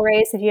virtual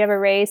race, if you have a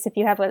race, if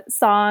you have a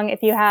song,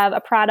 if you have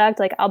a product,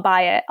 like I'll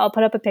buy it, I'll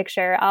put up a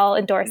picture, I'll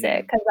endorse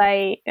it because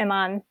I am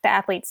on the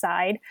athlete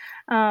side.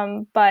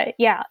 But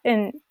yeah,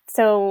 and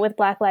so with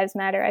Black Lives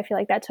Matter, I feel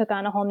like that took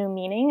on a whole new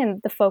meaning,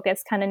 and the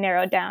focus kind of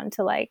narrowed down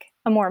to like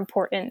a more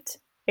important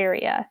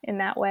area in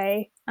that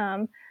way.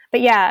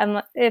 But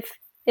yeah,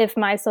 if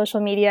my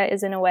social media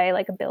is in a way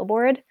like a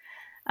billboard,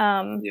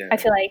 I Yeah.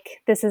 feel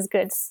like this is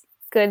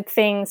good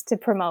things to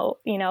promote,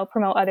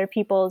 promote other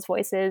people's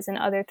voices and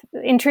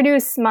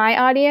introduce my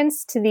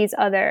audience to these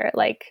other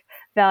like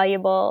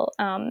valuable,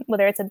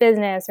 whether it's a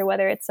business or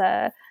whether it's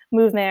a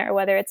movement or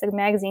whether it's a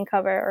magazine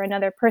cover or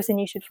another person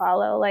you should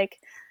follow. Like,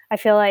 I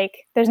feel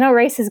like there's no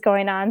races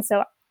going on.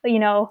 So,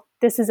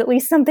 this is at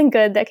least something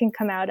good that can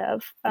come out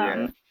of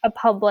Yeah. a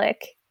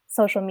public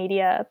social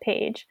media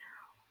page.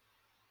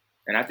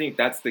 And I think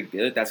that's the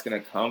good that's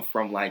going to come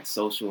from like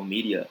social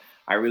media.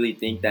 I really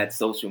think that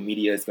social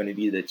media is going to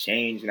be the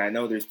change. And I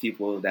know there's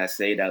people that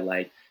say that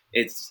like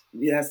it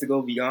has to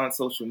go beyond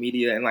social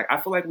media. And like I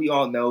feel like we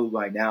all know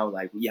right now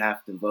like we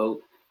have to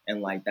vote,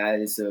 and like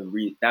that's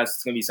going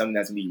to be something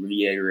that's going to be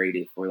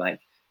reiterated for like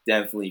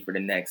definitely for the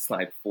next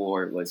like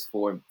 4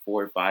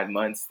 or 5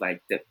 months,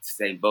 like to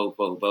say vote,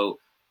 vote, vote.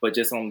 But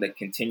just on the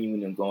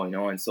continuing of going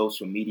on,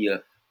 social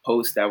media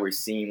posts that we're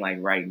seeing like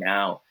right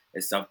now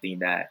is something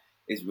that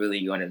is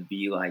really going to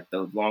be like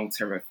the long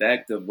term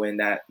effect of when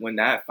that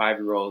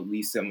 5-year-old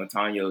Lisa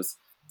Matano's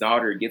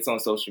daughter gets on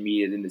social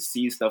media, then to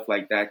see stuff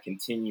like that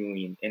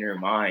continuing in her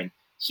mind,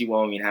 she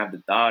won't even have the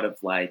thought of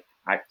like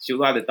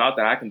she'll have the thought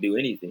that I can do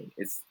anything.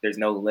 There's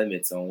no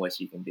limits on what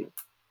she can do.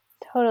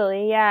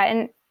 Totally.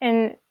 Yeah.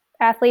 And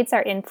athletes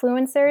are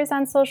influencers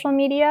on social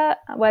media,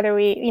 whether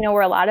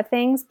we're a lot of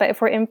things, but if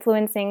we're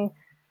influencing,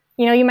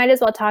 you might as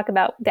well talk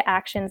about the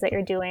actions that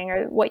you're doing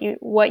or what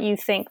you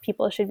think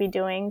people should be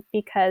doing,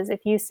 because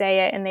if you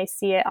say it and they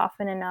see it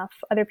often enough,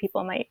 other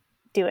people might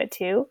do it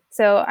too.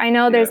 So I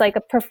know there's Yeah. like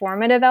a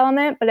performative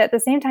element, but at the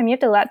same time, you have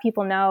to let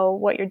people know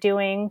what you're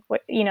doing,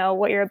 what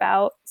you're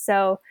about.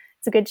 So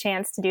it's a good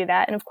chance to do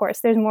that. And of course,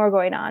 there's more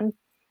going on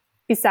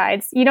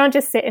besides. You don't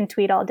just sit and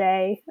tweet all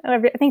day. I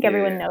think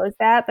everyone Yeah. knows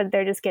that, but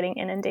they're just getting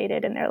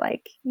inundated and they're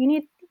like, you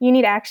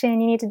need action,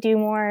 you need to do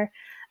more.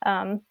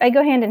 I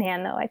go hand in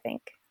hand though, I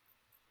think.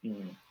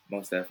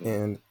 Most definitely.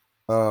 And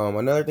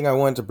another thing I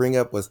wanted to bring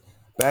up was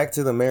back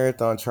to the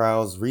marathon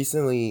trials.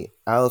 Recently,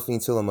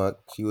 Alafine Tillamook,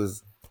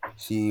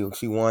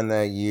 she won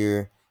that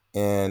year,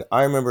 and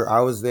I remember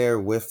I was there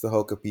with the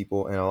Hoka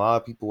people, and a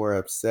lot of people were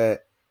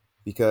upset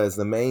because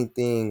the main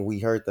thing we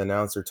heard the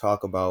announcer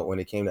talk about when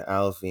it came to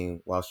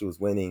Alafine while she was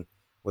winning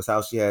was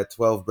how she had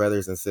 12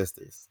 brothers and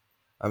sisters.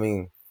 I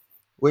mean,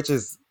 which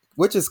is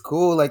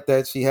cool, like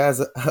that she has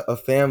a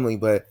family,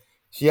 but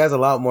she has a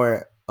lot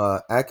more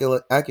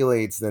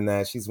accolades than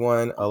that. She's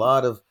won a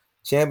lot of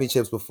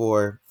championships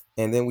before,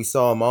 and then we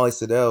saw Molly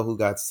Siddell, who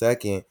got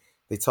second.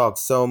 They talked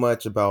so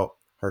much about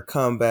her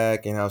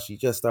comeback and how she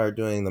just started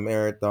doing the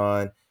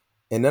marathon,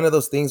 and none of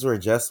those things were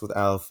just with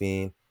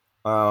Alphine.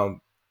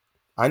 um,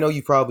 I know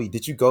you probably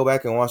did. You go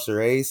back and watch the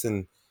race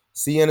and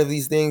see any of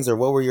these things, or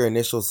what were your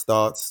initial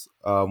thoughts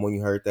when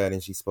you heard that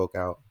and she spoke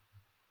out?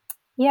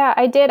 Yeah,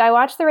 I did. I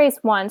watched the race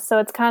once, so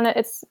it's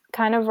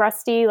kind of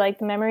rusty, like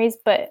the memories,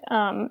 but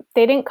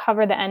they didn't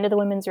cover the end of the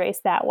women's race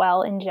that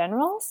well in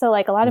general. So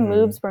like a lot of Mm-hmm.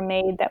 moves were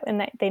made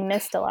and they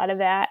missed a lot of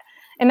that.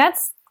 And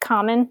that's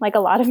common. Like a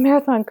lot of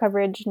marathon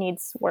coverage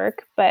needs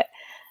work, but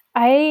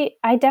I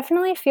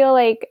definitely feel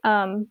like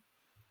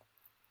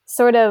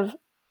sort of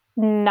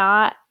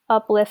not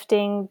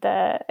uplifting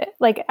the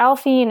like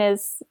Alphine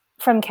is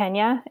from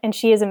Kenya and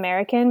she is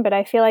American, but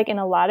I feel like in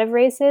a lot of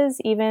races,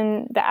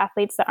 even the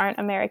athletes that aren't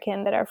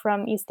American that are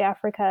from East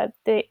Africa,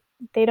 they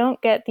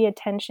don't get the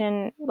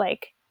attention.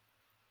 Like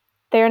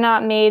they're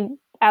not made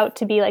out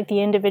to be like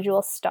the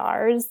individual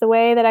stars the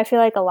way that I feel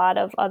like a lot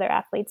of other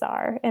athletes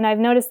are. And I've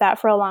noticed that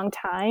for a long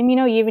time.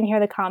 You even hear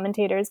the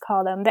commentators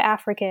call them the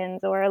Africans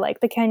or like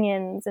the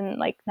Kenyans and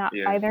like not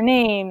Yeah. by their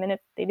name. And if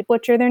they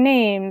butcher their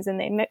names and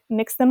they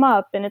mix them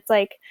up. And it's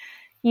like,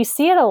 you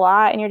see it a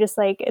lot and you're just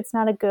like, it's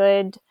not a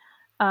good,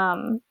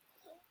 um,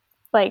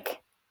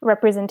 like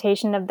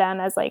representation of them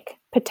as like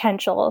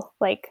potential,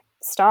 like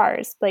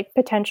stars, like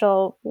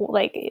potential,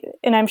 like,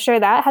 and I'm sure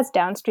that has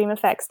downstream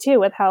effects too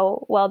with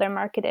how well they're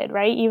marketed,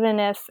 right? Even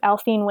if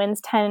Alphine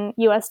wins 10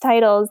 US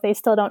titles, they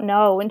still don't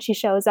know when she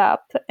shows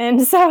up.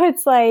 And so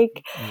it's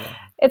like, Yeah.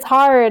 it's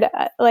hard.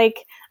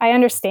 Like, I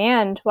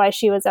understand why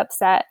she was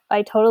upset.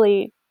 I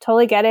totally,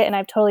 totally get it. And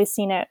I've totally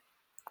seen it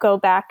go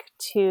back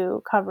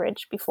to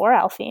coverage before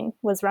Alphine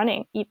was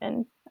running,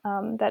 even.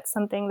 That's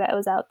something that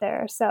was out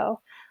there.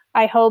 So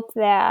I hope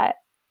that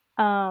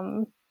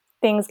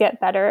things get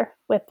better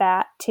with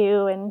that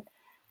too. And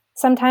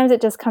sometimes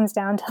it just comes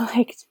down to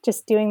like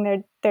just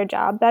doing their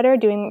job better,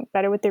 doing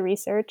better with the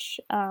research,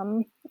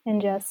 and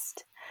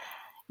just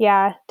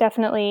yeah,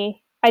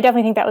 definitely. I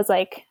definitely think that was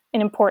like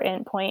an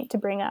important point to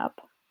bring up.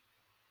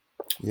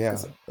 Yeah,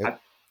 'Cause I, I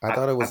I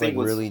thought it I was like think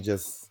what's really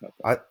just.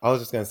 I was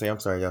just gonna say, I'm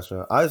sorry,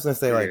 Yasha. I was gonna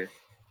say like,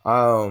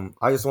 yeah.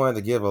 I just wanted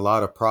to give a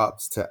lot of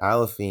props to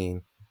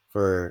Alafine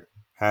for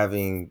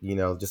having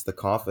just the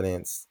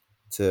confidence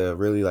to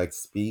really like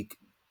speak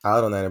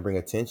out on that and bring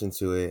attention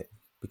to it,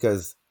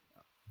 because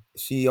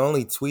she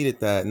only tweeted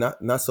that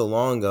not so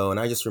long ago, and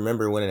I just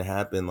remember when it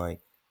happened, like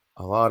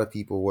a lot of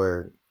people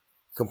were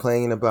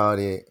complaining about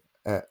it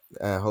at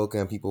Hoka,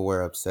 and people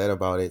were upset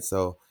about it.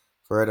 So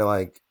for her to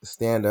like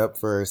stand up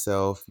for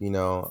herself,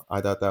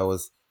 I thought that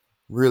was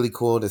really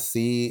cool to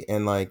see.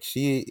 And like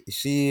she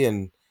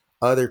and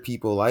other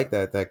people like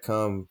that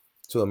come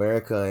to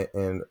America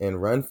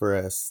and run for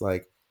us,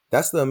 like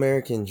that's the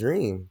American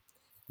dream,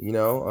 you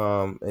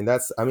know. And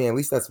that's, I mean, at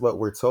least that's what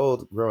we're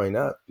told growing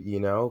up, you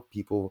know.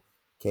 People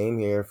came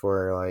here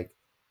for like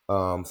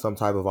some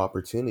type of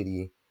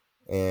opportunity,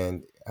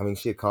 and I mean,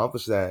 she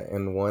accomplished that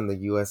and won the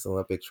US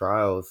Olympic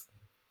trials.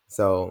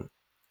 So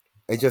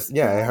it just,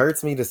 yeah, it Yeah.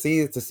 hurts me to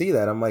see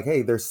that. I'm like,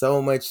 hey, there's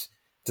so much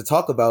to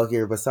talk about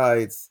here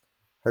besides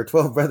her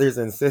 12 brothers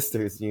and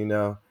sisters, you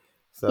know.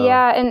 So,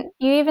 Yeah, and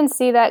you even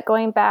see that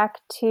going back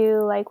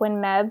to like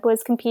when Meb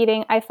was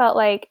competing. I felt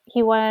like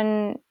he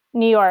won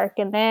New York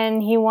and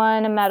then he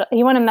won a medal.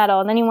 He won a medal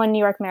and then he won New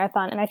York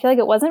Marathon. And I feel like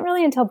it wasn't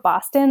really until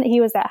Boston that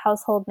he was that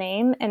household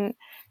name. And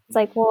it's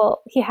like,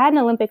 well, he had an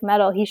Olympic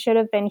medal. He should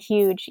have been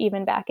huge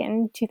even back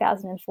in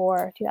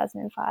 2004,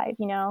 2005,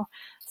 you know?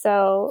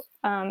 So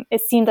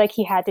it seemed like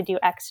he had to do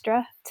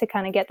extra to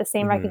kind of get the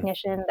same mhm.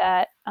 recognition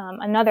that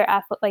another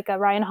athlete like a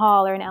Ryan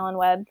Hall or an Alan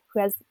Webb, who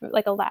has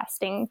like a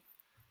lasting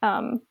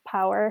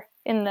power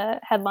in the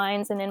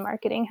headlines and in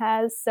marketing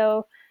has.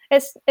 So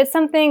it's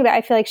something that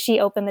I feel like she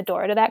opened the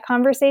door to that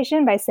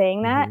conversation by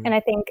saying that, Mhm. and I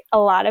think a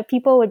lot of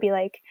people would be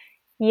like,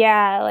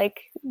 "Yeah,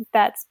 like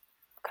that's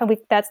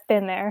that's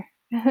been there."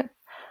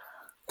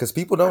 Cuz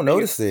people I don't think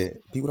notice it's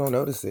it. People don't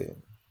notice it.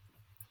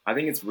 I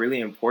think it's really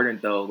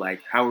important though,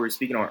 like how we were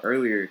speaking on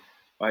earlier,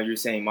 while you're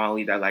saying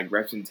Molly that like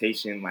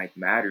representation like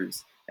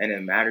matters, and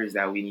it matters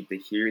that we need to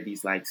hear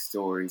these like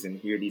stories and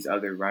hear these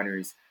other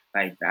runners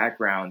like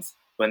backgrounds,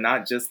 but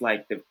not just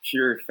like the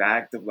pure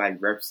fact of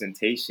like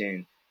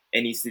representation.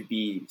 It needs to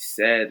be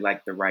said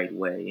like the right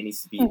way. It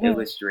needs to be Mm-hmm.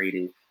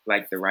 illustrated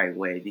like the right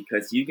way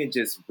because you can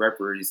just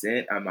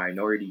represent a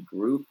minority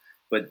group,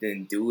 but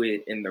then do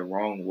it in the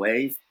wrong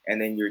way and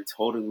then you're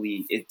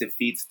totally it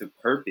defeats the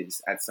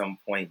purpose at some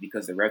point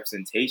because the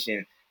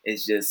representation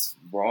is just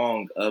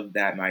wrong of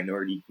that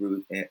minority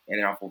group in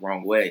an awful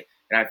wrong way.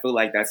 And I feel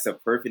like that's a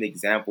perfect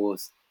example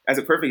as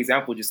a perfect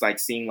example, just like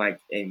seeing like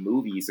in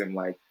movies and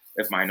like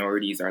if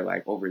minorities are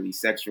like overly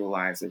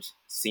sexualized or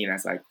seen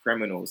as like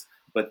criminals.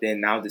 But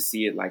then now to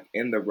see it like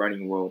in the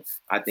running world,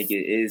 I think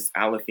it is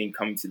Alafine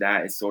coming to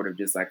that is sort of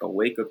just like a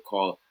wake up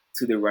call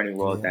to the running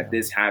world that Yeah.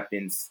 this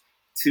happens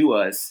to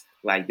us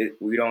like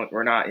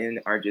we're not in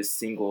our just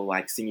single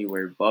like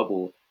singular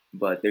bubble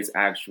but there's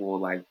actual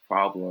like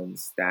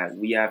problems that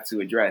we have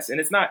to address and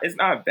it's not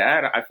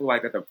bad. I feel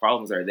like that the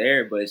problems are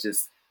there but it's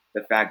just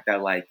the fact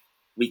that like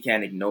we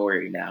can't ignore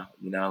it now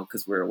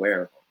because we're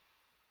aware of them.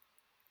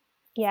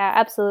 Yeah,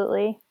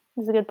 absolutely.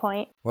 That's a good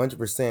point.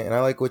 100%. And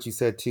I like what you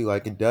said too.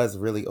 Like it does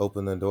really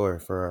open the door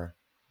for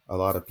a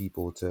lot of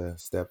people to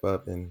step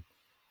up and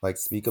like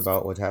speak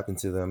about what happened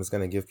to them. It's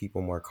going to give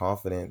people more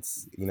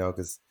confidence, you know,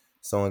 because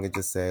someone could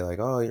just say like,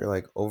 "Oh, you're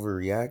like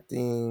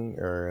overreacting,"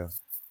 or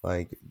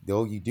like,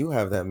 "Oh, you do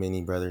have that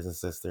many brothers and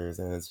sisters,"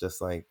 and it's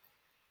just like,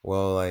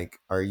 well, like,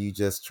 are you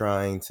just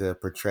trying to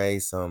portray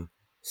some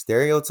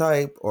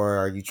stereotype, or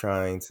are you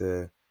trying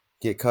to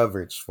get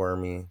coverage for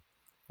me?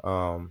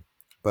 Um,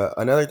 but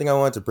another thing I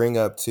wanted to bring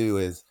up too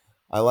is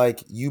I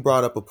like you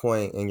brought up a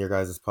point in your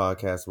guys'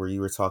 podcast where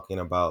you were talking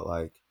about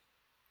like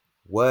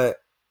what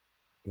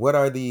what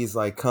are these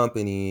like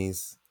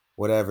companies,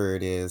 whatever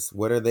it is,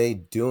 what are they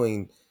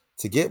doing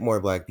to get more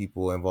black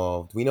people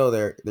involved? We know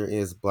there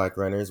is black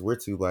runners, we're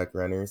two black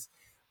runners,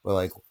 but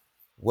like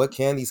what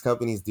can these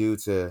companies do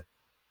to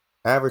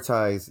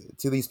advertise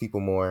to these people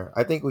more?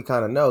 I think we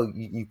kind of know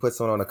you put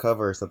someone on a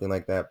cover or something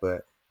like that,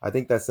 but I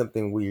think that's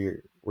something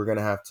we're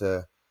gonna have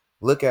to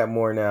look at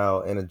more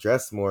now and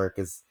address more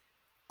because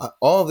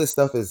all of this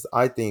stuff is,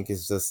 I think,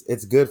 is just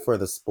it's good for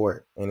the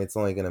sport and it's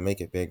only gonna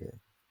make it bigger.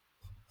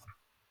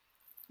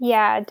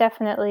 Yeah,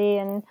 definitely.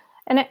 And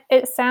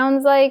it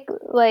sounds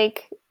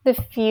like the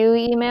few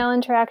email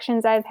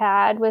interactions I've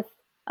had with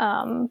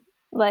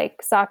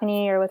like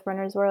Saucony or with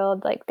Runner's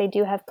World, like they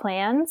do have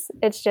plans.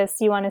 It's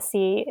just you want to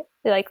see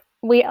like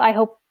I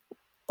hope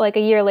like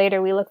a year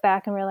later we look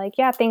back and we're like,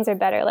 yeah, things are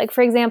better. Like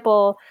for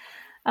example,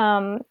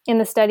 in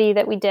the study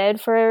that we did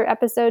for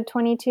episode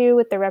 22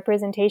 with the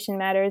representation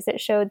matters,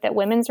 it showed that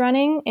women's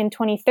running in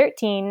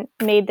 2013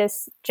 made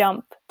this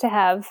jump to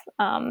have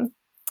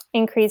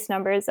increased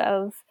numbers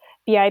of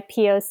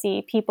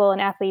BIPOC people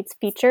and athletes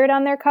featured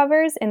on their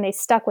covers, and they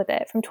stuck with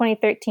it from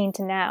 2013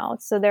 to now.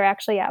 So they're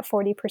actually at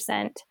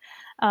 40%.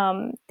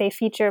 They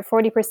feature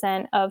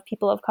 40% of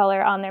people of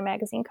color on their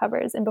magazine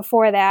covers. And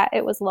before that,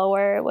 it was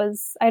lower. It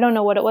was, I don't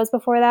know what it was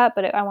before that,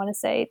 but I want to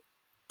say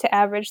to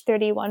average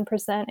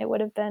 31%, it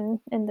would have been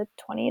in the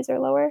 20s or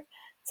lower.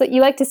 So you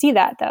like to see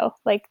that though.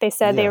 Like they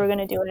said they Yeah. were going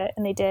to do it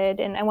and they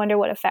did. And I wonder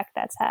what effect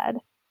that's had.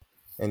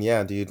 And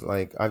yeah, dude,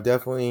 like I've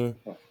definitely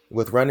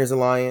with Runners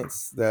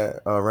Alliance,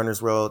 that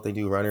Runners World, they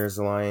do Runners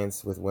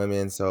Alliance with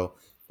women, so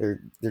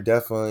they're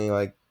definitely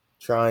like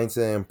trying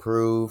to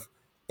improve.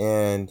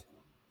 And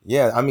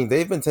yeah, I mean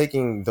they've been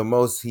taking the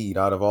most heat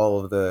out of all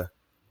of the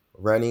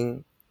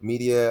running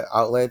media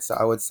outlets,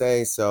 I would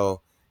say.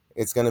 So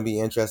it's going to be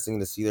interesting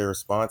to see their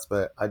response,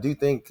 but I do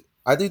think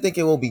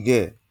it will be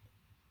good.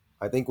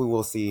 I think we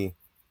will see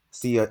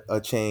see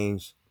a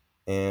change.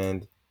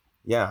 And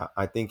yeah,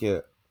 I think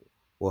it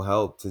will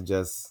help to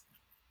just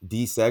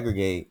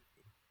desegregate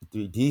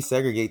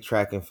desegregate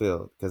track and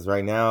field, because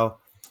right now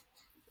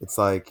it's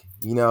like,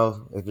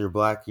 if you're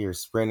black, you're a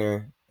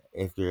sprinter.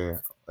 If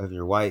you're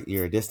white,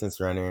 you're a distance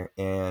runner.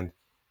 And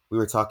we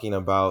were talking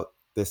about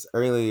this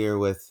earlier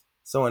with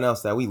someone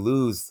else, that we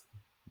lose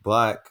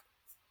black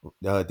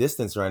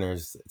distance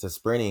runners to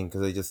sprinting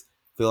because they just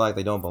feel like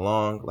they don't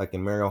belong. Like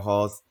in Mariel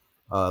Hall's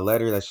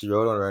letter that she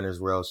wrote on Runner's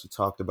World, she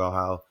talked about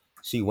how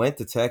she went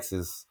to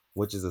Texas,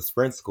 which is a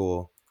sprint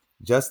school,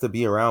 just to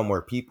be around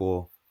more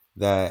people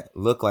that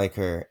look like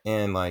her.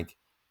 And like,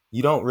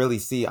 you don't really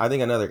see, I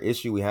think another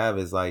issue we have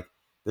is like,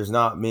 there's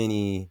not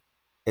many,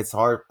 it's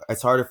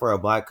harder for a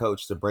black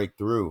coach to break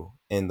through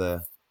in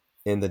the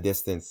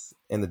distance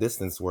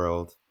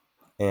world.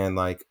 And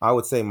like, I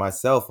would say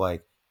myself,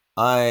 like,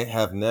 I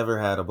have never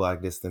had a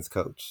black distance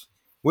coach,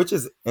 which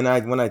is, and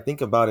I when I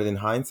think about it in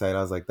hindsight,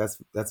 I was like,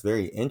 that's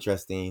very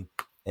interesting.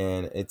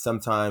 And it's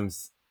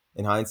sometimes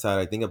in hindsight,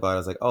 I think about it, I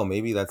was like, oh,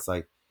 maybe that's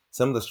like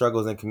some of the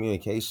struggles in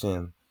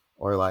communication,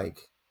 or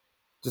like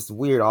just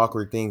weird,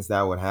 awkward things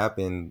that would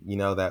happen,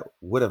 that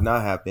would have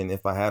not happened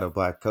if I had a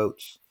black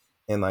coach.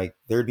 And like,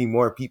 there'd be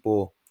more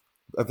people,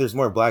 if there's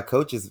more black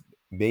coaches,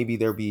 maybe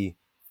there'd be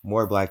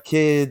more black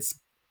kids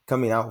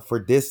coming out for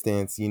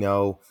distance,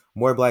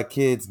 more black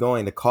kids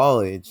going to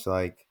college.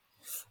 Like,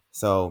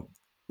 so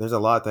there's a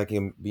lot that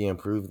can be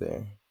improved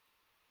there.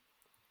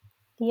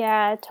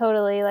 Yeah,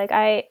 totally. Like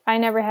I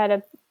never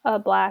had a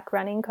black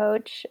running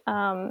coach.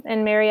 And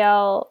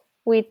Marielle,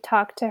 we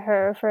talked to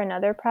her for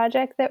another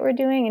project that we're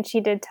doing, and she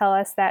did tell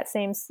us that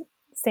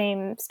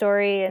same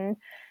story. And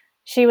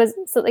she was,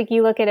 so like,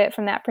 you look at it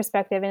from that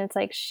perspective, and it's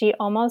like she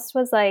almost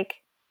was like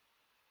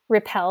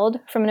repelled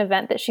from an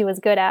event that she was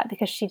good at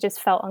because she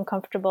just felt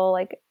uncomfortable.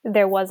 Like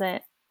there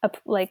wasn't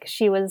like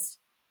she was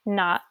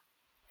not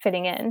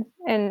fitting in.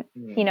 And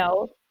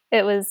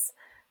it was,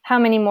 how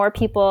many more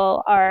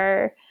people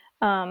are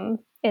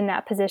in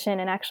that position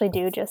and actually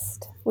do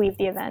just leave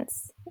the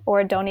events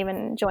or don't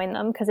even join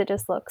them because it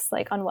just looks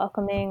like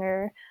unwelcoming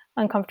or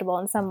uncomfortable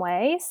in some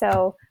way.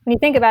 So when you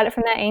think about it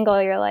from that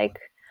angle, you're like,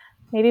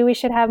 maybe we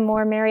should have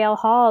more Mariel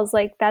Halls.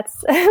 Like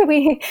that's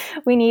we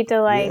need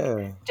to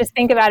like just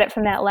think about it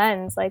from that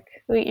lens. Like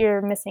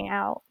you're missing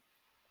out.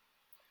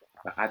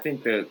 I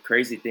think the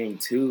crazy thing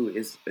too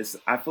is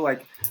I feel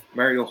like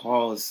Mariel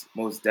Hall is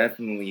most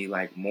definitely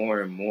like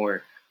more and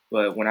more.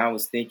 But when I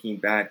was thinking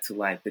back to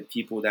like the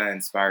people that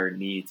inspired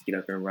me to get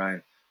up and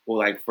run, well,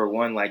 like for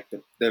one, like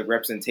the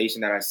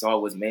representation that I saw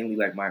was mainly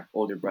like my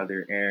older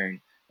brother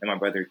Aaron and my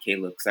brother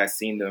Caleb, because I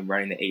seen them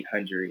running the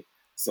 800.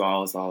 So I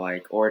was all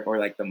like, or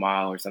like the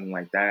mile or something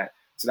like that.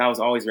 So that was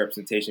always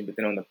representation. But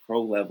then on the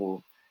pro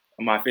level,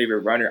 my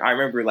favorite runner, I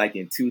remember like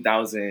in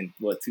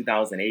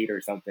 2008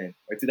 or something,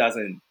 or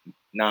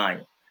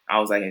 2009, I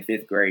was like in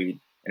 5th grade,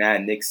 and I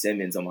had Nick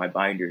Symmonds on my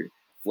binder,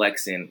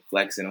 flexing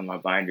on my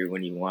binder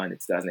when he won the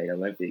 2008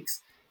 Olympics.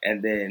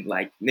 And then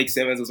like Nick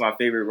Symmonds was my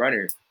favorite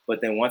runner.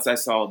 But then once I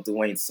saw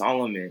Dwayne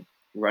Solomon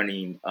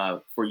running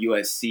for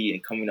USC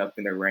and coming up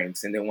in the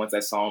ranks, and then once I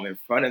saw him in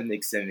front of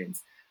Nick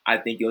Symmonds, I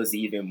think it was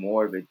even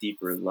more of a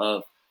deeper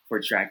love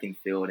for track and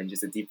field, and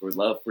just a deeper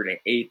love for the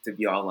 8, to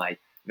be all like,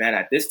 man,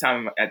 at this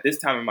time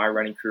in my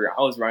running career,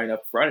 I was running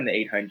up front in the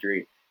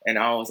 800, and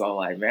I was all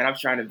like, man, I'm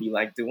trying to be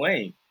like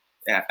Dwayne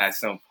at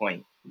some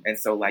point. And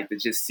so like to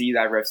just see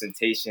that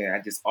representation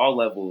at just all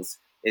levels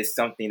is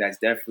something that's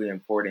definitely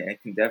important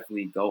and can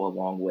definitely go a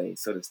long way.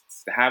 So to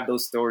have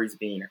those stories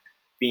being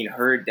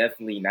heard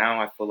definitely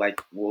now, I feel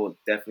like will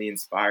definitely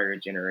inspire a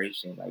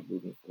generation like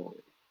moving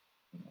forward.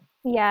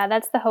 Yeah,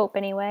 that's the hope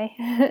anyway.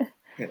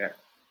 Yeah.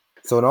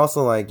 So, and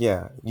also like,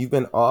 yeah, you've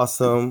been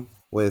awesome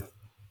with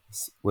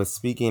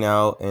speaking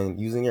out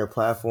and using your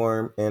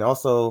platform, and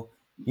also,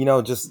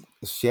 just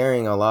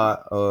sharing a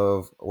lot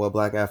of what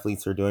black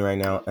athletes are doing right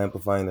now,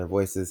 amplifying their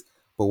voices.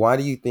 But why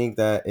do you think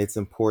that it's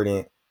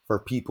important for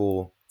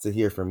people to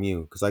hear from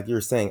you? Because like you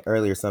were saying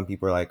earlier, some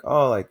people are like,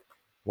 oh, like,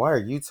 why are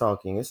you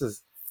talking? This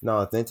is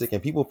not authentic.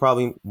 And people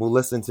probably will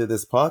listen to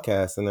this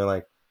podcast and they're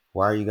like,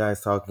 why are you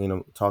guys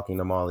talking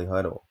to Molly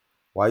Huddle?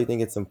 Why do you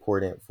think it's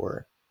important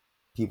for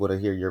people to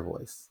hear your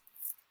voice?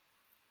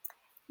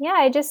 Yeah,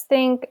 I just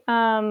think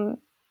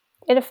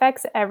it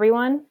affects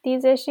everyone,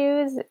 these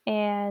issues.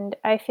 And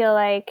I feel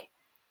like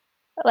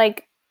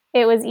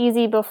it was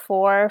easy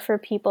before for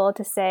people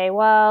to say,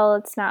 well,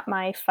 it's not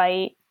my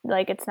fight.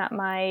 Like, it's not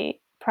my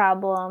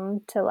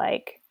problem to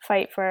like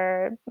fight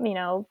for,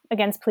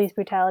 against police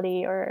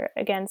brutality or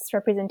against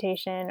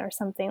representation or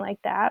something like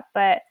that.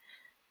 But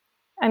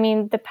I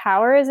mean, the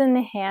power is in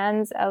the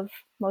hands of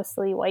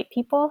mostly white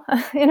people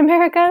in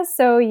America.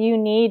 So you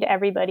need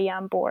everybody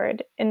on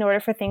board in order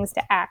for things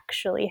to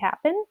actually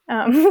happen.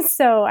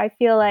 So I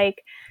feel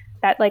like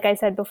that, like I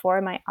said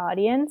before, my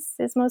audience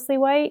is mostly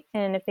white.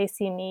 And if they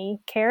see me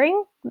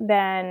caring,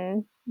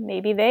 then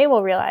maybe they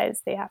will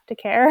realize they have to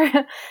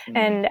care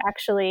and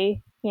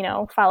actually,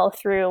 follow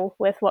through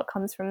with what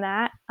comes from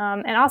that.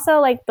 And also,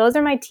 like, those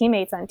are my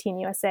teammates on Team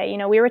USA.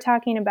 We were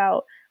talking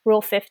about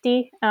Rule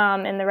 50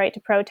 and the right to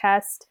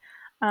protest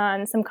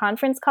on some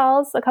conference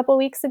calls a couple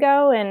weeks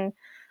ago. And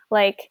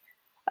like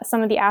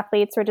some of the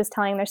athletes were just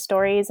telling their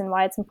stories and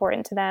why it's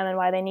important to them and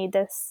why they need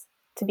this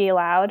to be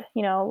allowed,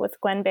 with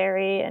Gwen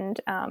Berry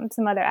and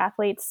some other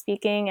athletes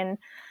speaking. And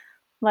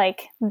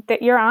like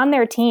you're on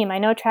their team. I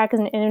know track is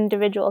an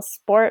individual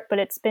sport, but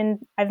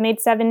I've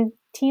made 7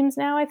 teams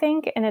now, I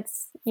think. And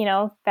it's,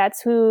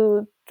 that's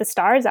who the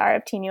stars are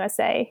of Team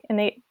USA.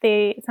 And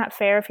it's not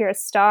fair if you're a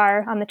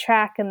star on the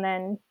track and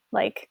then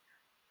like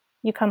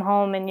you come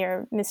home and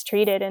you're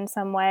mistreated in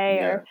some way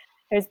or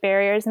there's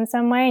barriers in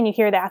some way. And you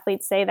hear the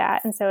athletes say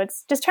that. And so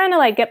it's just trying to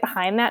like get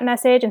behind that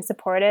message and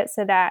support it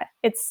so that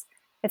it's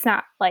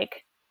not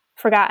like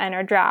forgotten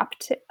or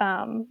dropped.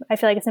 I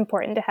feel like it's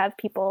important to have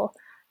people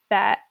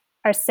that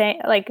are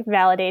saying, like,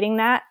 validating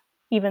that,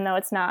 even though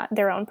it's not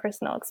their own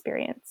personal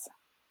experience.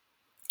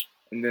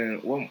 And then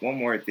one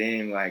more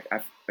thing, like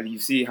you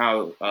see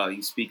how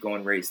you speak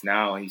on race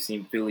now, and you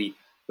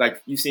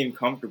seem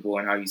comfortable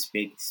in how you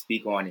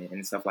speak on it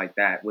and stuff like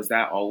that. Was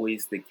that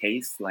always the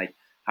case? Like,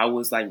 how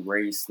was like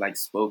race like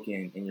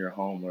spoken in your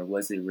home, or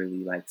was it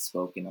really like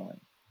spoken on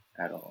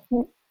at all?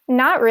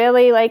 Not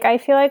really. Like, I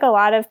feel like a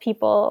lot of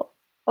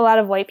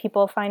white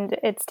people find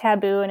it's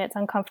taboo and it's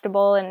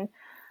uncomfortable. And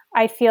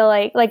I feel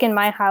like in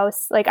my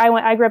house, like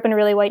I grew up in a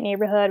really white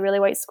neighborhood, really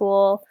white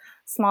school,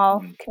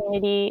 small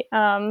community.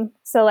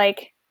 So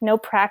like no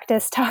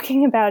practice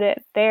talking about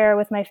it there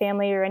with my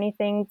family or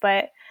anything.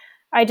 But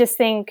I just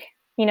think,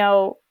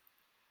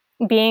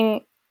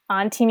 being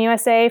on Team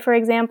USA, for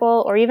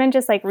example, or even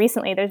just like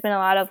recently, there's been a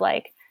lot of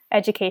like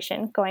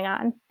education going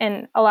on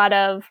and a lot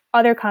of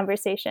other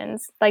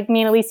conversations. Like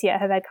me and Alicia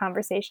have had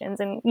conversations,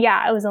 and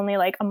it was only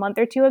like a month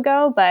or two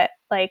ago, but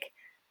like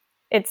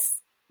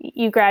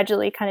you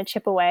gradually kind of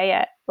chip away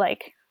at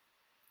like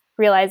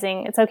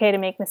realizing it's okay to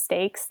make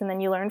mistakes, and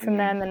then you learn from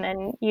them, and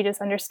then you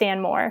just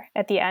understand more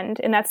at the end.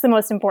 And that's the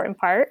most important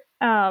part.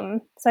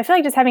 So I feel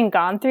like just having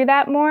gone through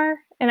that more,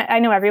 and I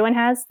know everyone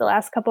has the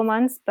last couple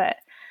months, but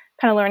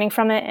kind of learning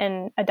from it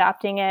and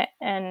adopting it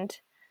and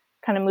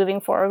kind of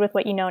moving forward with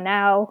what you know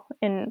now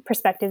and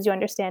perspectives you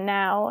understand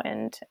now.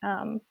 And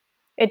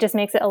it just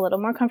makes it a little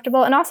more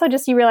comfortable. And also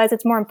just you realize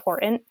it's more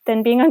important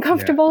than being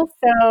uncomfortable.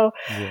 So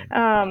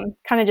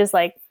kind of just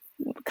like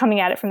coming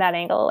at it from that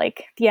angle,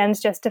 like the ends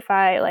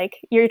justify, like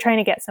you're trying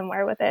to get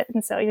somewhere with it.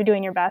 And so you're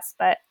doing your best,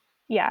 but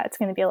it's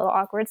going to be a little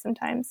awkward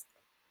sometimes.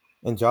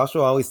 And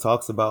Joshua always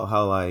talks about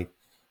how like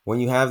when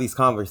you have these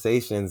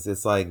conversations,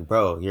 it's like,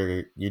 bro,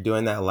 you're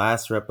doing that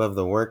last rep of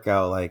the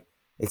workout. Like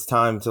it's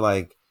time to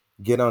like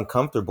get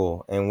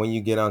uncomfortable. And when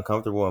you get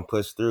uncomfortable and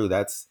push through,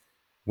 that's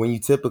when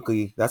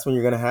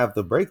you're going to have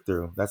the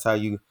breakthrough. That's how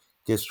you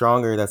get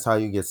stronger. That's how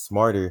you get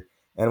smarter.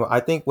 And I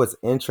think what's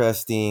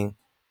interesting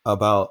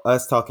about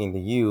us talking to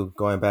you,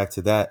 going back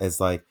to that,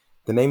 is like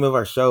the name of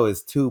our show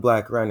is Two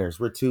Black Runners.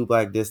 We're 2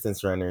 Black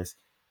distance runners,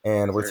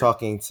 and we're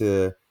talking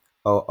to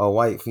a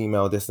white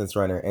female distance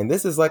runner. And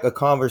this is like a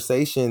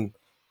conversation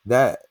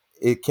that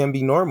it can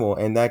be normal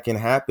and that can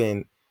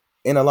happen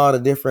in a lot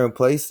of different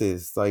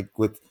places, like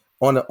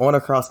on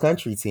a cross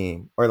country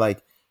team, or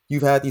like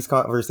you've had these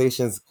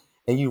conversations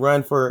and you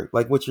run for,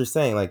 like what you're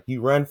saying, like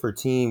you run for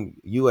Team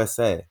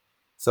USA.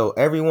 So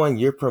everyone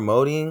you're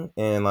promoting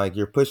and like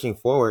you're pushing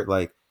forward,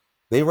 like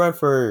they run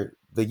for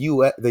the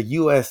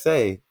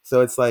USA. So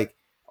it's like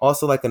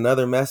also like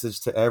another message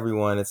to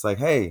everyone. It's like,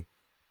 hey,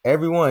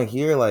 everyone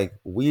here, like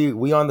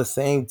we on the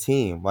same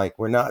team. Like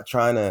we're not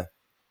trying to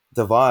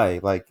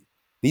divide. Like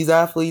these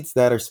athletes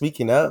that are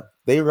speaking up,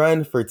 they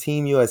run for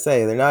Team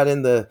USA. They're not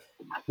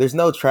there's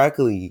no track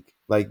league.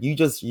 Like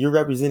you're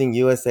representing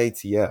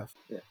USATF.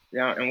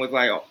 Yeah, and with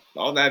like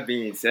all that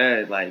being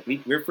said, like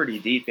we're pretty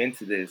deep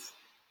into this.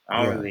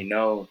 I don't really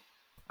know.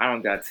 I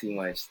don't got too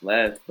much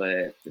left,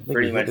 but to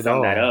pretty much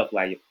sum that up,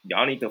 like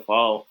y'all need to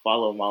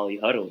follow Molly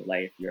Huddle.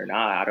 Like if you're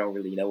not, I don't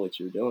really know what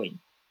you're doing.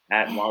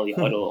 At Molly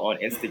Huddle on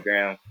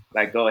Instagram.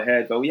 Like go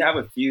ahead. But we have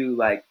a few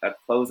like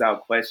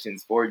closeout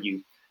questions for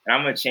you. And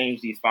I'm gonna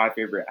change these 5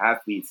 favorite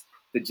athletes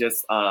to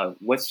just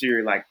what's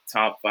your like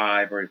top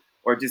 5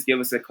 or just give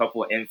us a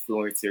couple of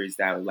influencers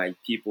that like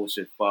people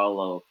should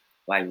follow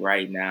like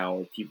right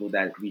now, people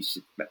that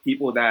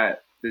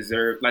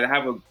deserve, like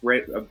have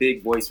a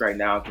big voice right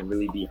now, can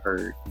really be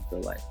heard, you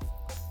feel like?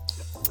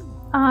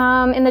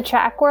 In the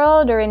track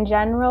world or in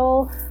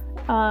general?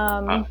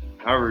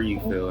 However you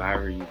feel.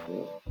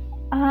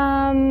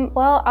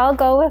 Well, I'll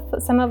go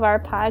with some of our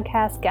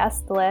podcast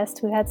guest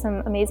list. We had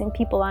some amazing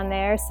people on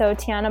there. So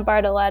Tiana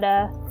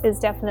Bartoletta is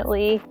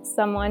definitely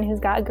someone who's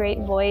got a great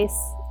voice.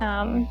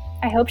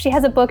 I hope she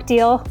has a book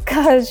deal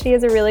because she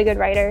is a really good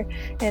writer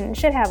and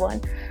should have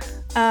one.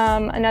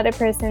 Another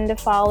person to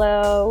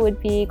follow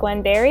would be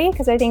Gwen Berry,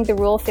 because I think the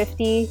Rule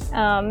 50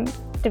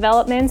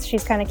 developments,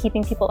 she's kind of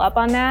keeping people up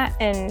on that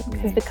and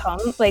has become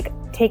like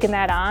taken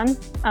that on,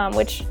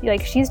 which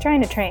like she's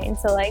trying to train.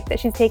 So like that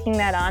she's taking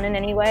that on in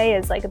any way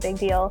is like a big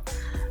deal.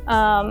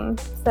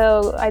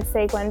 So I'd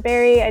say Gwen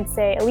Berry, I'd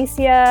say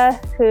Alicia,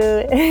 who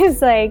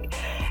is like,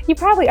 you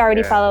probably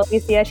already follow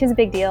Alicia. She's a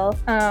big deal.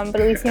 But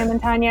Alicia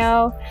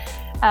Montano,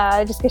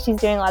 just because she's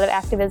doing a lot of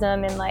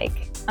activism in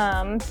like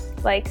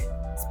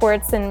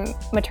sports and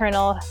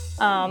maternal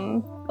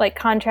like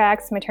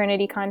contracts,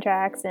 maternity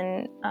contracts,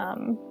 and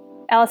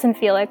Allison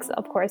Felix,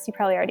 of course, you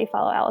probably already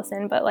follow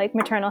Allison, but like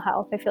maternal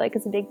health, I feel like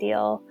is a big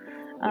deal.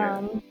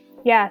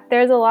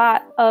 There's a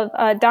lot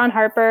of Dawn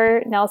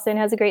Harper Nelson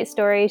has a great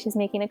story. She's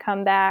making a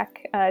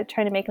comeback,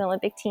 trying to make an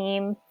Olympic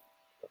team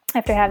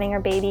after having her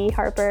baby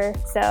Harper.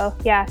 So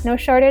yeah, no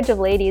shortage of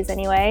ladies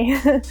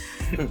anyway.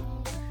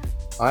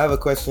 I have a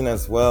question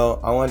as well.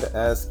 I wanted to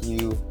ask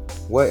you,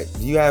 do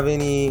you have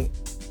any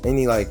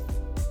like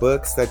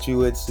books that you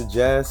would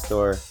suggest,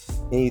 or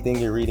anything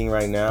you're reading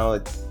right now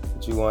that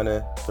you want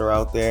to throw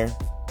out there?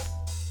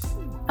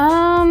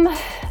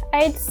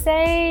 I'd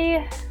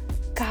say,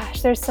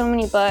 gosh, there's so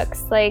many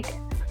books. Like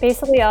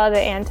basically all the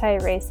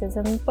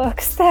anti-racism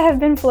books that have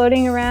been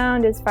floating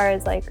around, as far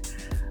as like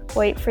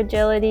White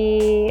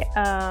Fragility.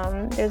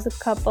 There's a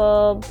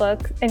couple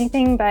books.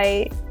 Anything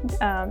by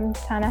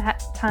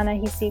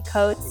Ta-Nehisi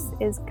Coates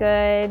is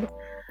good.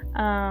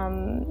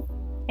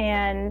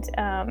 And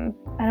I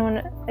don't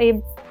want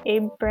to,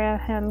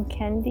 Abraham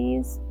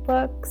Kendi's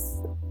books,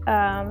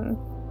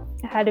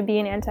 How to Be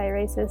an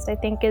Anti-Racist, I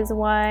think is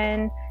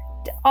one.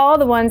 All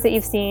the ones that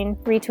you've seen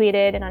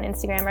retweeted and on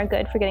Instagram are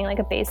good for getting like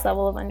a base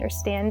level of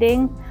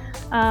understanding,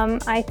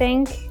 I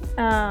think.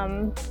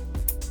 And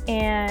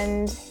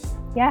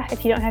yeah,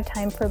 if you don't have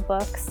time for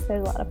books,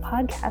 there's a lot of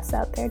podcasts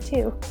out there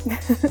too.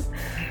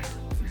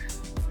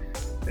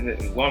 And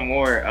then one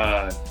more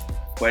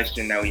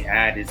question that we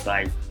had is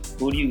like,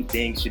 who do you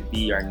think should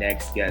be our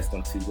next guest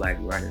on Two Black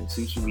Runners?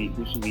 Who do we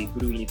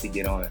need to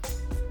get on?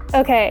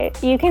 Okay,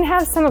 you can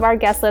have some of our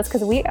guest lists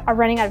because we are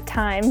running out of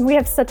time. We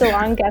have such a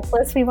long guest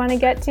list we want to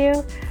get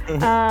to.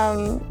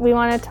 We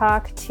want to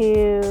talk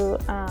to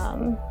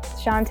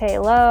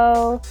Shantae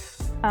Lowe.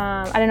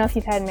 I don't know if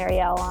you've had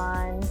Marielle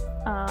on.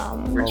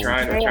 We're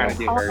trying to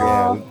get her.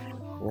 Yeah.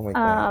 Oh my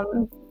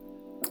God.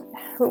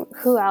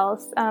 Who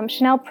else?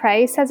 Chanel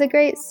Price has a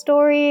great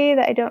story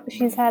that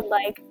she's had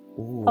like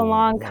a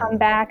long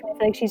comeback. I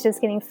feel like she's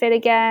just getting fit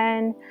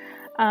again.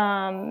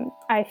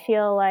 I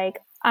feel like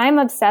I'm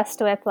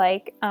obsessed with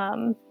like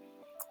Edna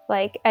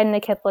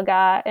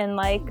Kiplagat and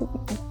like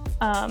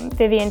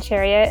Vivian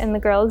Chariot and the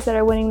girls that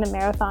are winning the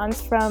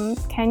marathons from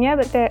Kenya,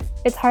 but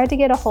it's hard to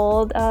get a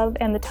hold of,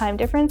 and the time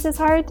difference is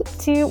hard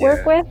to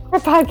work with for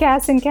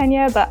podcasts in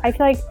Kenya. But I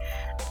feel like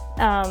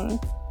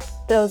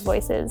those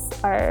voices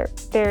are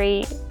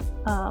very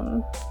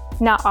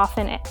not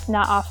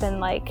often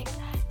like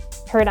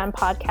heard on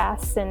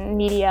podcasts and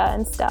media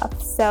and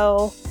stuff.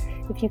 So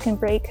if you can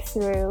break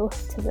through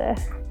to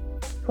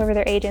whoever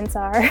their agents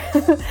are,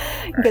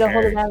 get a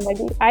hold of them.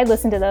 I'd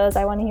listen to those.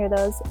 I want to hear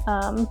those.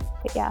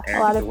 But yeah,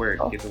 Aaron, a lot get of to work.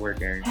 people. Get to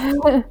work,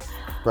 Aaron.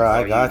 Bro,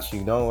 I got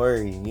you. Don't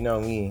worry. You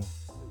know me.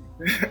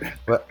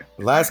 But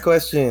last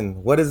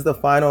question: what is the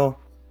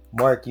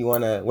mark you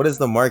want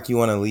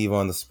to leave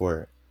on the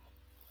sport?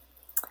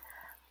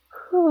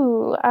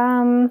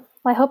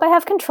 I hope I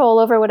have control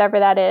over whatever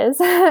that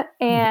is.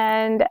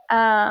 And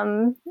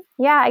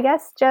I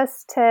guess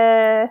just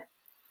to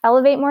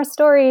elevate more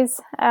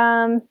stories.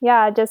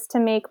 Just to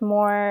make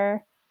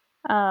more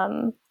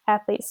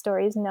athlete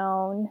stories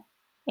known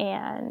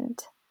and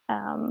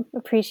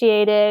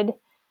appreciated,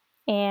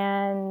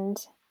 and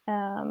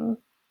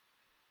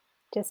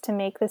just to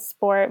make the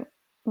sport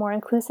more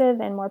inclusive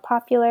and more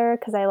popular,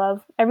 because I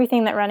love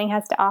everything that running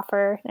has to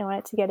offer. I want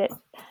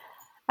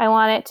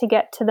it to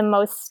get to the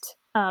most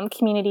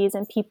communities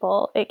and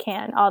people it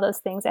can, all those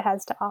things it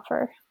has to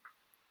offer.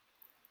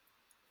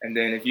 And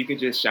then if you could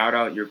just shout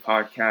out your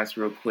podcast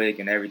real quick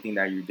and everything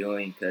that you're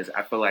doing, because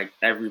I feel like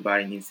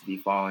everybody needs to be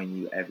following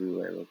you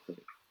everywhere real quick.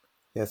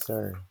 Yes,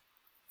 sir.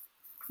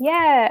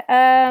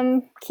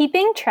 Yeah.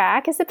 Keeping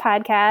Track is a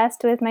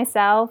podcast with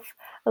myself,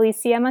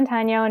 Alicia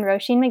Montano, and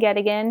Roisin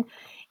McGettigan.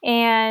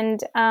 And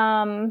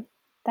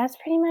that's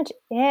pretty much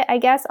it. I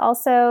guess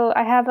also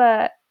I have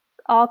a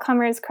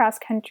all-comers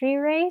cross-country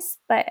race,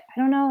 but I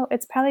don't know.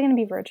 It's probably going to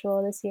be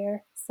virtual this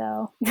year.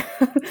 So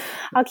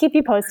I'll keep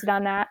you posted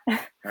on that. All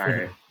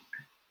right.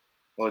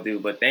 Will do.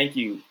 But thank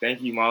you,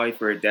 Molly,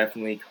 for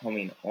definitely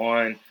coming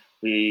on.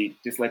 We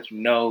just let you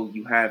know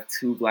you have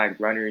two Black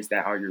runners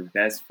that are your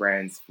best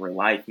friends for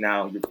life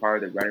now. You're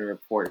part of the Running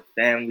Report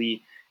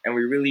family, and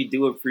we really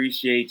do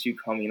appreciate you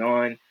coming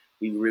on.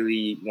 We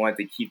really want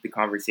to keep the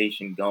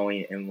conversation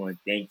going, and want to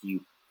thank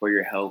you for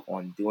your help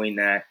on doing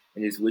that,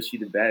 and just wish you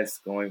the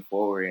best going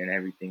forward and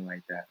everything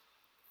like that.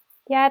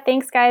 Yeah,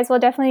 thanks, guys. We'll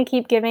definitely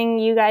keep giving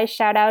you guys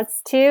shout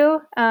outs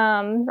too.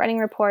 Running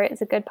Report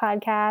is a good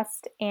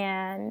podcast,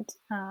 and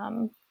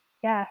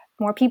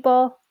more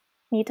people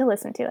need to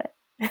listen to it.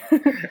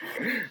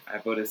 I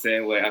feel the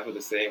same way.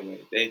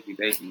 Thank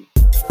you.